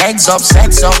 legs up,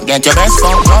 sex up. Get your best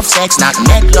fuck, rough sex, not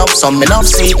neck love. Some me love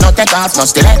seat, no take off, no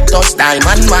stilettos.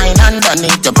 Diamond wine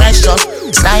underneath the pressure.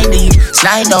 Slide in,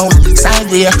 slide down,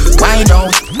 sideways, wide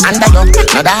out. Under you,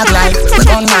 no dark light, we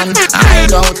gun man,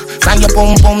 hide out. From your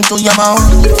pum pum to your mouth.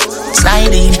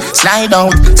 Slide in, slide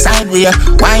out, sideways,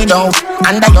 wide out.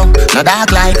 Under you, no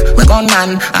dark light, we gun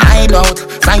man, hide out.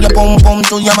 From your pum pum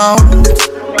to your mouth.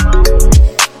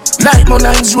 Like my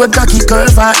lines, you a cocky girl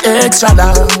for extra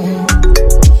long.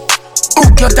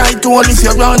 Hook your tight hole if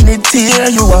you run it here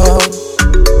you are.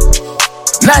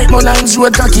 Like my lines, you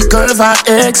a cocky girl for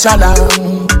extra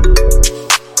long.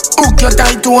 Hook your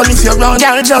tight hole if you run.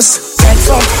 Girl just take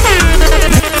fuck.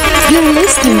 You're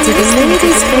listening to the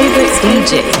ladies' favorite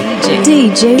DJ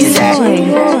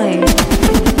Roy.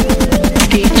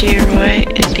 DJ Roy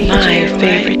is my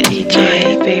favorite DJ.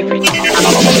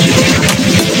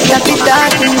 Tap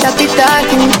it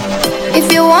talking.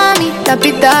 If you want me, tap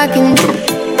it talking.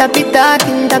 Tap it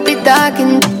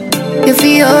talking. You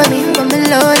feel me, come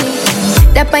lonely.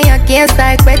 Tap on your case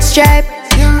like wet stripe.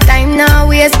 Time now,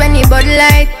 we spend the Bud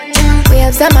Light. We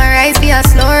have summarized, we are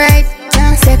slow right.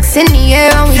 Sex in the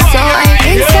air and we so high.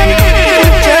 Instant,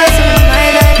 just on my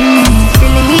life.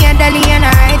 Feeling me a dolly and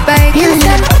a ride bike.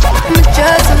 Instant,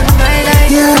 just on my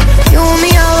life. You and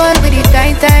me are one with the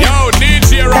tight. Tap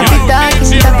it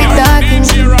talking.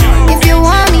 If you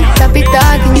want me, tap it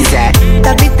talking.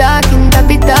 Tap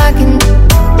it talking.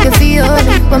 You feel it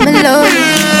when me love you.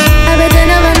 I bet you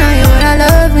never know you would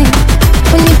love me.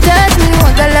 When you touch me, you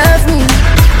wanna love me.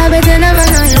 I bet you never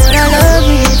know you would love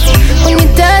me. When you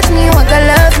touch me, you wanna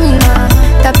love me.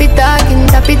 Tap it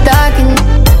talking.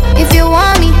 If you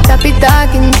want me, tap it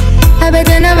talking. I bet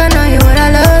you never know you would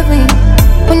love me.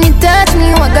 When you touch me,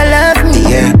 you wanna love me.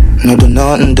 Yeah, no do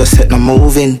nothing, just set no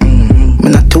moving. Me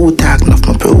not too talk, enough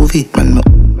me prove it. When me,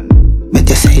 but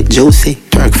you say it juicy,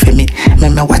 twerk for me.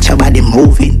 Make me watch your body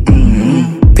moving.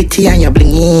 Pretty and you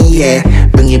blingy, yeah.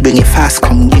 Bring it fast,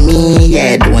 come give me,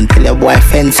 yeah. Don't tell your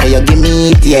boyfriend, so you give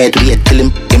me it, yeah. Do you tell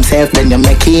himself, then you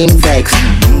make him vex.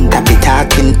 Tap it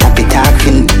talking.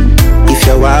 If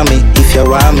you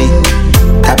want me.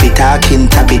 Tap it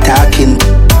talking.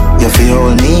 You feel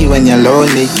hold me when you're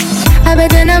lonely. I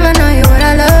bet you never know you would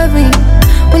love me.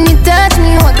 When you touch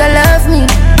me, you wanna love me.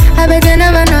 I bet you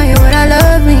never know you would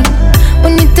love me.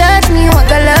 When you touch me, you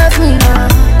wanna love me.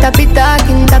 Tap it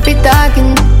talking.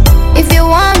 If you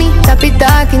want me, tap it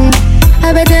talking.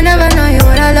 I bet you never know you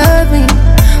would love me.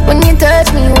 When you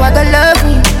touch me, you wanna love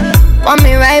me. Want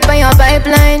me right by your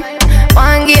pipeline.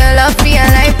 Want give you love for your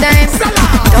lifetime.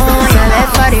 Don't want you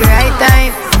left for the right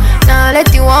time. Now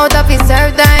let you out of his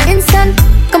serve time. Instant,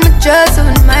 come and trust in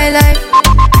my life.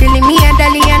 Really me a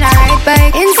dolly and a ride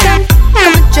bike. Instant,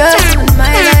 come and trust in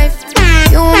my life.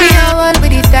 You and me are one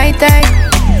with the tight.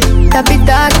 Tap it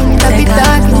talking.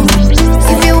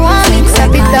 If you want me,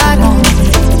 tap it talking.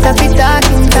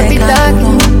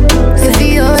 If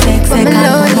you hold it from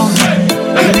below.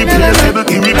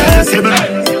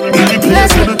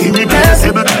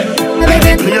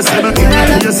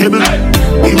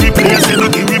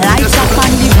 Lights up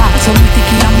on the bar, so me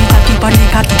thinking I'm keep on the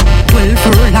cocky. 12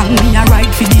 furlong, me a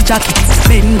ride for the jockey.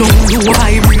 Bend down low,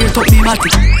 vibrate up me matty.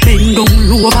 Bend down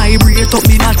low, vibrate up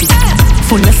me matty.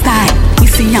 Full of style, we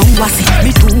see and wassy.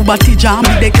 Me two body jam,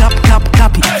 me the clap.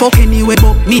 Fuck anyway,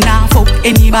 but me nah fuck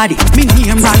anybody. Me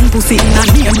name run pussy, and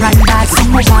name run bag. So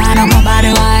much wine up my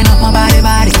body. Wine up my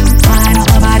body.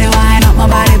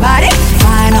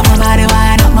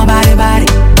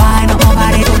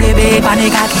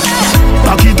 panic at it.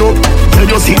 Back it up, tell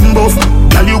you sitting buff.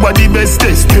 Tell you what the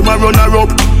bestest, them a run her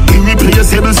up.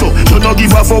 Irreplaceable so, you no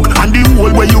give a fuck. And the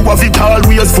whole where you have it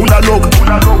always full of luck.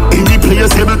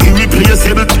 Irreplaceable,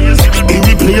 irreplaceable,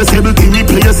 irreplaceable,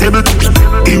 irreplaceable,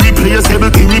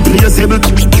 irreplaceable, irreplaceable,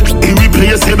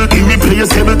 irreplaceable,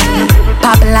 irreplaceable.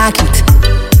 Pop like it,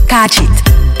 catch it.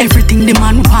 Everything the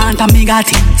man want and me got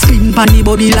it. Spin pon the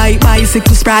body like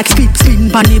bicycle sprack.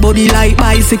 Spin pon the body like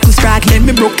bicycle sprack. Let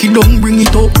me broke it down, bring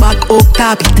it up back up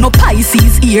top it. No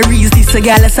Pisces, Aries, this a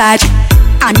gal a Sag.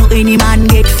 I know any man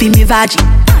get fi me vag.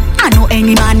 I know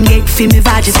any man get fi me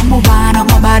vag. So me wind up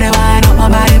my body, wind up my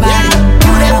body, body.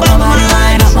 Wind up my body,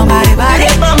 wind up my body, body.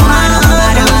 Wind up my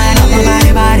body, wind up my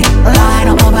body, body. Wind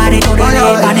up my body to the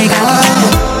head, panic at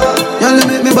it. You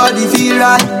make me body feel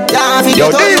right. Yeah, I feel yo,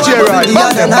 DJ right,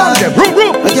 bang them,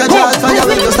 room. Make your jaws for your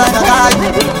way just like a kite.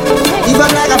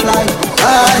 Even like a fly.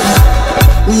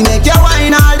 We make you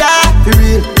wine all day. For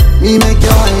real. We make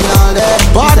you wine all day.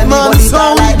 Batman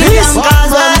sound this.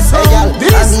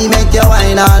 And me make you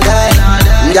wine all day.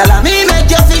 Girl, me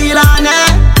make you feel on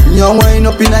it. You wine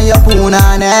up in your poon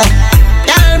on it.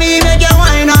 Girl, me make you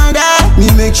wine all day. Me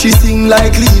make she sing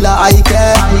like Lila Ike.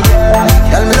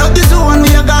 Girl, me love this one me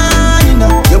a gone.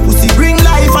 Your pussy bring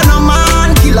life and a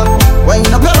man killer. Wine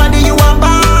up your body you a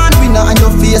band winner. And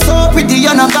your face so pretty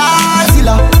you no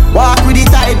Godzilla. Walk with the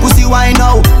tight pussy wine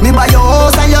now. Me buy your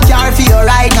house and your car for you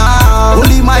right now.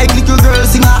 Only my little girl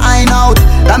sing a high note.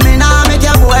 That me nah make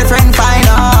your boyfriend find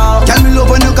out. Can me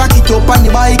love when you cock it up on the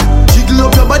bike. Jiggle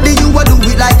up your body you a do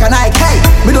it like a Nike. Hey,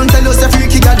 me don't tell you say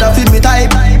freaky girl that fit me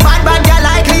type. Bad girl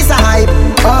like Lisa Hype.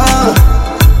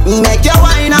 Me make you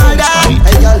wine all day.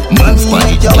 Hey girl, me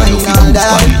make you wine all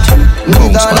day. Me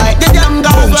don't like the damn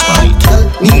girls.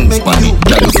 Me make you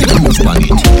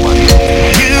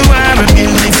You are a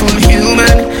beautiful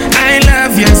human. I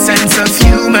love your sense of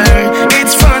humor.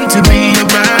 It's fun to be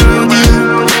around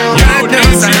you. God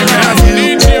knows I love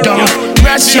you. Don't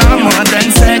rush, you're more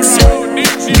than sex.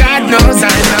 God knows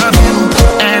I love you.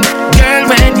 And girl,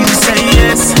 when you say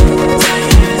yes,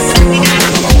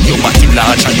 your body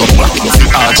large and your back you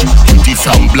feel arch. Beauty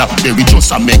from Blackberry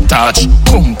just a make touch.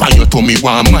 Come by your tummy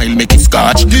 1 mile make it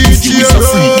scotch. If you is a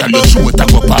freak and your throat a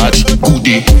go patch.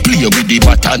 Goodie, play with the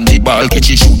bat and the ball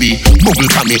catch it should be. Bubble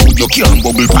pa me hood, you can't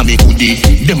bubble pa me hoodie.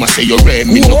 Them a say you rare,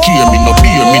 me no care, me no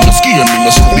beer, me no scare, me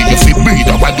no scooby. You feel breathe,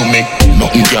 what do me?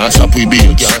 Nothing can stop we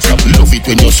beer. Love it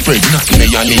when you spread, nothing me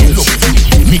your name.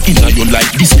 Me inna you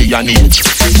like this day and age.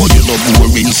 But you no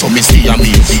boring, so me see a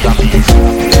me.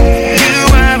 you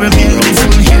are a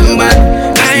beautiful human.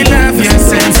 I love your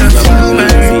sense of humor.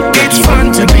 It's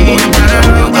fun to be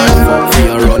around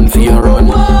you. For your run.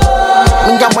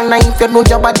 Me a wanna if you know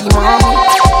your body, man.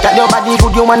 That your body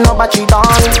good, you want no battery down.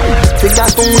 Take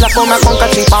that tongue like come and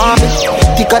catch it on me.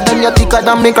 Thicker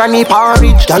than me granny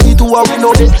porridge. Girl, you two are we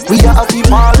know that we are happy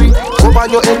party. Over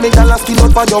your head, me girl, skin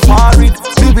out for your party.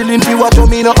 Be willing to watch you,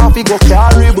 me no happy go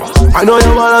carry. I know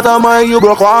you want to mind you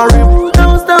broke our rib.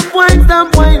 Don't stop wine,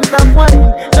 stop wine, stop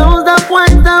wine. Don't stop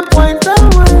wine, stop wine,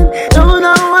 stop wine. Don't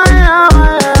know why.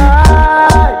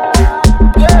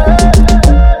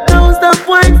 Don't stop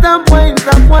wine, stop wine,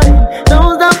 stop wine.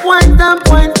 Don't stop wine, stop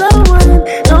wine, stop wine.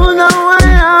 Don't know why.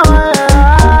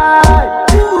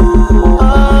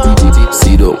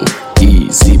 Sit down,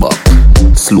 easy back.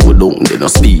 Slow down, then I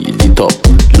speed it up.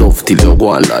 Love till you go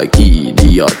on like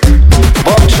idiot.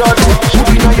 Backshot, shoot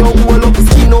inna your hole up.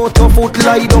 Skin out your foot,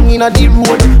 lie down inna the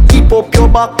road. Keep up your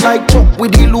back like Chuck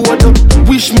with the load.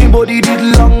 Wish me body did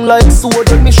long like sword.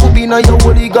 Me should be inna your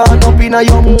body, gone up inna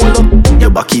your mole. You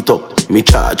back it up, me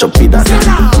charge up with that.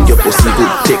 Your pussy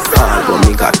good, take all what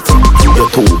me got. You're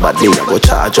too bad, me I go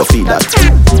charge up with that.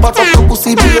 Back up your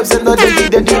pussy, babes, and no daddy.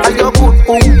 And your good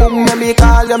boom boom, me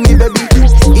call you me baby.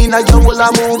 Inna your hole, I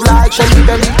move like Shelly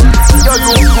Belly. You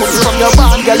look good from your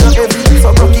band, girl, you heavy.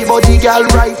 So rock your body, girl,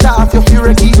 right off your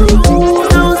purity.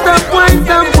 Don't stop wine,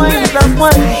 stop wine, stop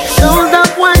wine. Don't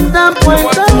stop wine, stop wine,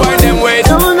 stop wine.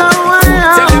 Don't know why.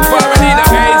 Tell him for a need a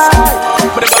guys.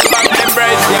 Put him back them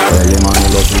braids, yeah. Early man, you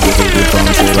love to get it from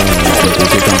children. But if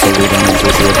you can't so we don't have to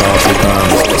take off the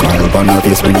cars. Smile upon your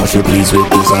face when you should please with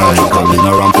this eye. Coming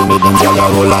around to make them tell you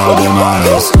roll out them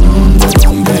eyes. Go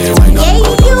down there, why not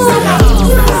go down there?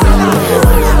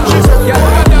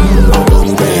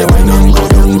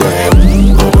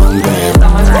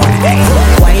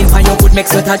 Wine for your good, make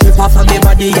sweat a drip off of me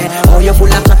body, yeah. Oh, you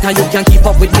full of chatter, you can keep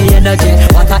up with me energy.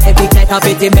 What a epic night of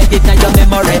it, make it in your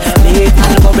memory.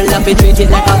 Little bubble and be treated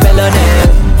like a felony.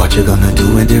 What you gonna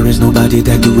do when there is nobody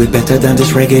that do it better than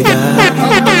this reggae guy?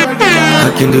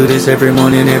 I can do this every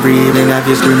morning, every evening. Have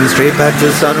you screaming straight back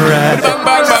to sunrise. Bang,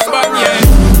 bang, bang, bang, yeah.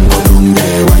 Go down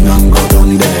there, why not go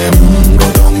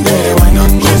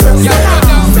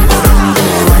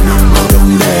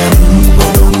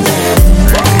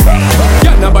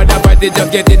easy,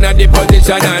 just get in a the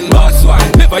position and boss one.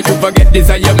 Never you forget this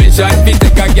is your mission. If you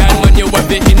take a girl, man, you want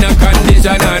it in a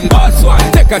condition and boss one.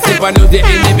 Take a sip and lose the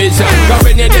inhibition. Cause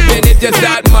when you're living it, you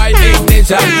start my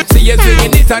ignition. See you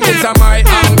swinging it and this is my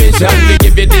ambition. Me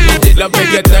give you the legit love, make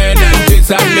you turn and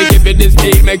twist. And me give you the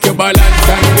speed, make you balance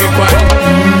and grip on.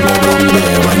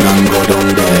 Go down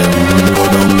there, go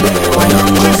down there, why not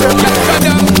go down there?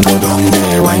 Go down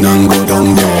there, why not go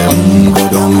down there? Go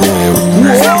down there.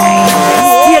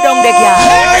 Stay down there, girl.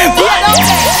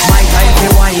 My time to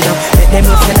wind up. Let them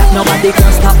know say that nobody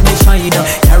can stop me shine.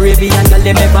 Caribbean girl,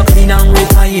 them ever clean and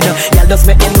refine. Girl, just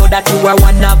make them know that you are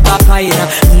one of a kind.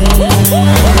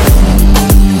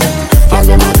 As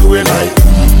I'm not doing like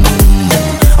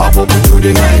I pop it through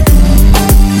the night.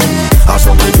 I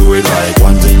saw me do it like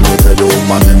one thing with the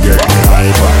woman and get me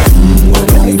hyper. Go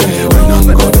down there, why not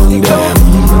go down there?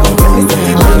 Go down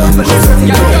there, why not go down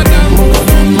there? Go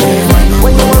down there,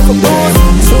 why not go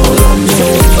down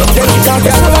there?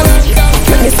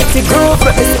 Let me set the groove,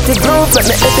 let me set the groove. Let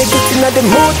me get in the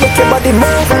mood, make your body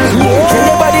move. Yeah,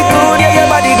 your body good, yeah, your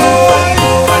body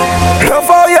good. Love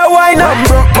how you wine up,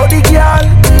 broke body girl.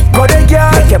 Go the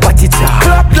girl, make your body jam.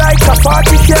 Clap like a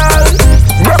party girl.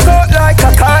 Rock out like a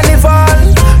carnival.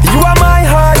 You are my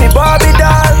honey Barbie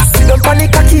doll. Sit down pon the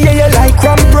cocky, yeah, you like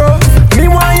rum, bro. Me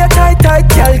want you tight, tight,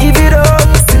 girl, give it up.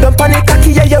 Sit down pon the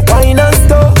cocky, yeah, you wine and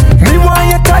stuff. Me want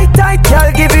you tight, tight, girl,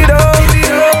 give it up.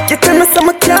 You tell me some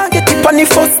can't get it on the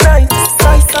first night.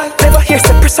 Never hear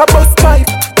some pressure bust pipe.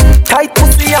 Tight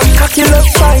pussy and cocky love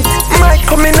fight. Might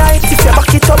come in night if you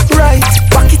back it up right.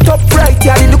 Back it up right,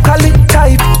 yeah, the look a lit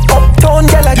type. Uptown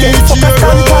girl again, fuck a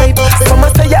standpipe. Some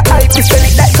say you hype, you sell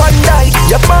it like Van Dyke.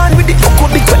 You're born with the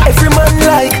hook big what every man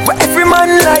like. What every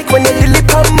man like when you the lip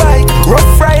and bite.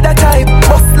 Rough rider type,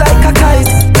 bust like a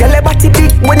kite. Girl your body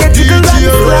big when you jiggle and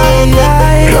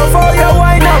fly. Love how you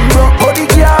wine and rock, body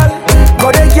girl.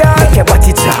 Go the girl, make your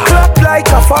body jam. Clap like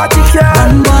a 40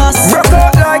 girl. Rock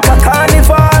out like a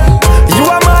carnival. You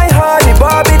are my honey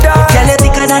Barbie doll. Girl, you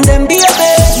thicker than them, baby.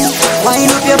 Wind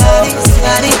up your body,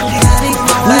 body, body,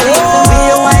 body. The way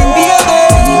you wine, baby.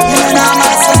 You know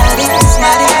my snotty,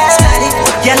 snotty, snotty.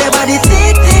 Girl, your body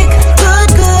thick, thick, good,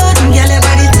 good. Girl, your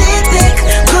body thick, thick,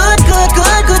 good, good,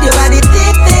 good, good. Your body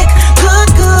thick, thick, good,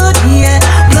 good, yeah.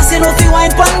 Plus you know if you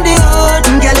wine pon the hood.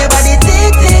 Girl, your body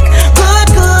thick, thick, good,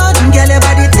 good. Girl, your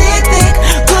body thick, thick,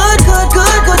 good, good,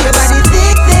 good, good. Your body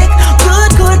thick, thick,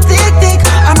 good, good, thick, thick.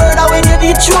 I murder when you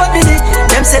did throat did it.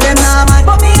 Them say them nah mad,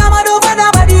 but me I'm a do for the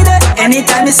body there.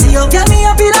 Anytime you see you, girl, me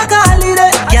up feel like a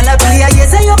holiday. Girl, I play a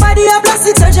yes and your body a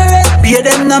plastic surgery. Be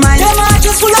them no mind, them heart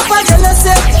just full of a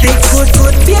jealousy. Big good,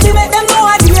 good, baby make them know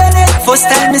I DNA. First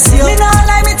time me see you, me nah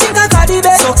lie, me think I got it.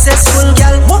 Successful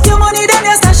girl, book your money then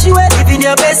you stash it. Living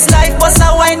your best life, what's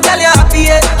a wine, girl, you happy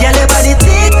yet. Girl, your body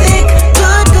thick, thick,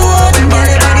 good, good. Girl,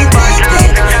 your body thick,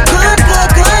 thick, good, good,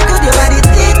 good, good. Your body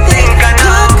thick, thick,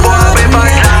 good, good,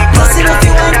 yeah. Plus you know if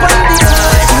you wine pon the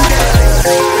hood.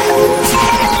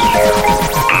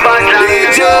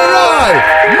 DJ Roy,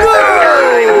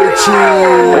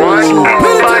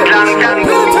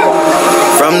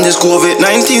 From this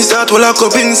COVID-19 start, will lock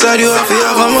up inside you. If you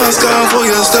have a mask on for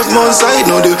your step outside.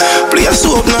 Now the place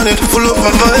so open and it full up my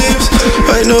vibes.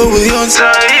 Right now we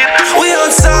outside, we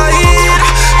outside.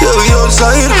 Yeah, we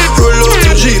outside. Roll out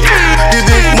the Jeep, the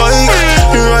big mic.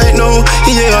 Right now,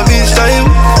 yeah, beach time.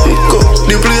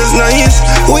 The place nice.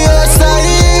 We outside.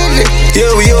 Yeah,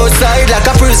 we outside like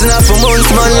a prisoner for months,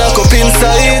 man, lock up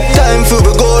inside. Time for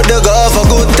we go to go for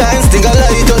good times. Think I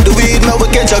light on the weed, now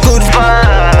we catch a good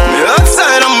vibe.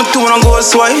 Outside, I'm a tune and go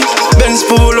swipe. Benz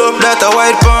pull up, that a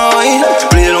white pine.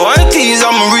 Plain white tees,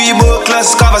 I'm a Reebok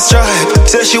class cover stripe.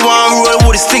 Say she want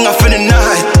roll with this thing off in the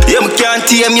night. Yeah, me can't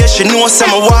TM, yeah, she knows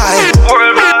I'm a wife.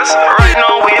 World class, right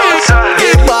now we outside.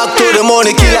 Get back to the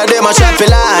money, killer, them a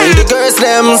traffic line. The girls,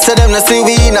 them, say them to see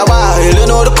we in a while. You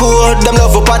know the code, them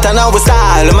love for pattern and we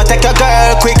style. I'ma take a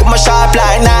girl quick, my sharp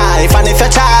like knife. And if you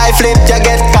try flip, you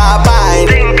get carbine.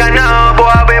 Think I know,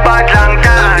 boy, we bad long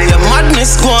time. The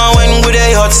madness go on when we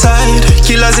dey outside.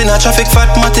 Killers in a traffic,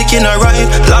 fatmatic in a ride.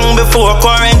 Long before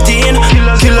quarantine,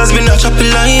 killers been a choppy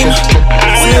line.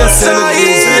 We outside,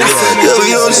 yeah,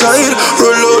 we outside.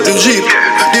 Roll out the Jeep,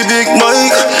 the big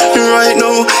mic. Right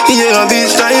now, yeah,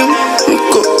 beach time.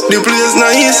 The place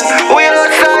nice. We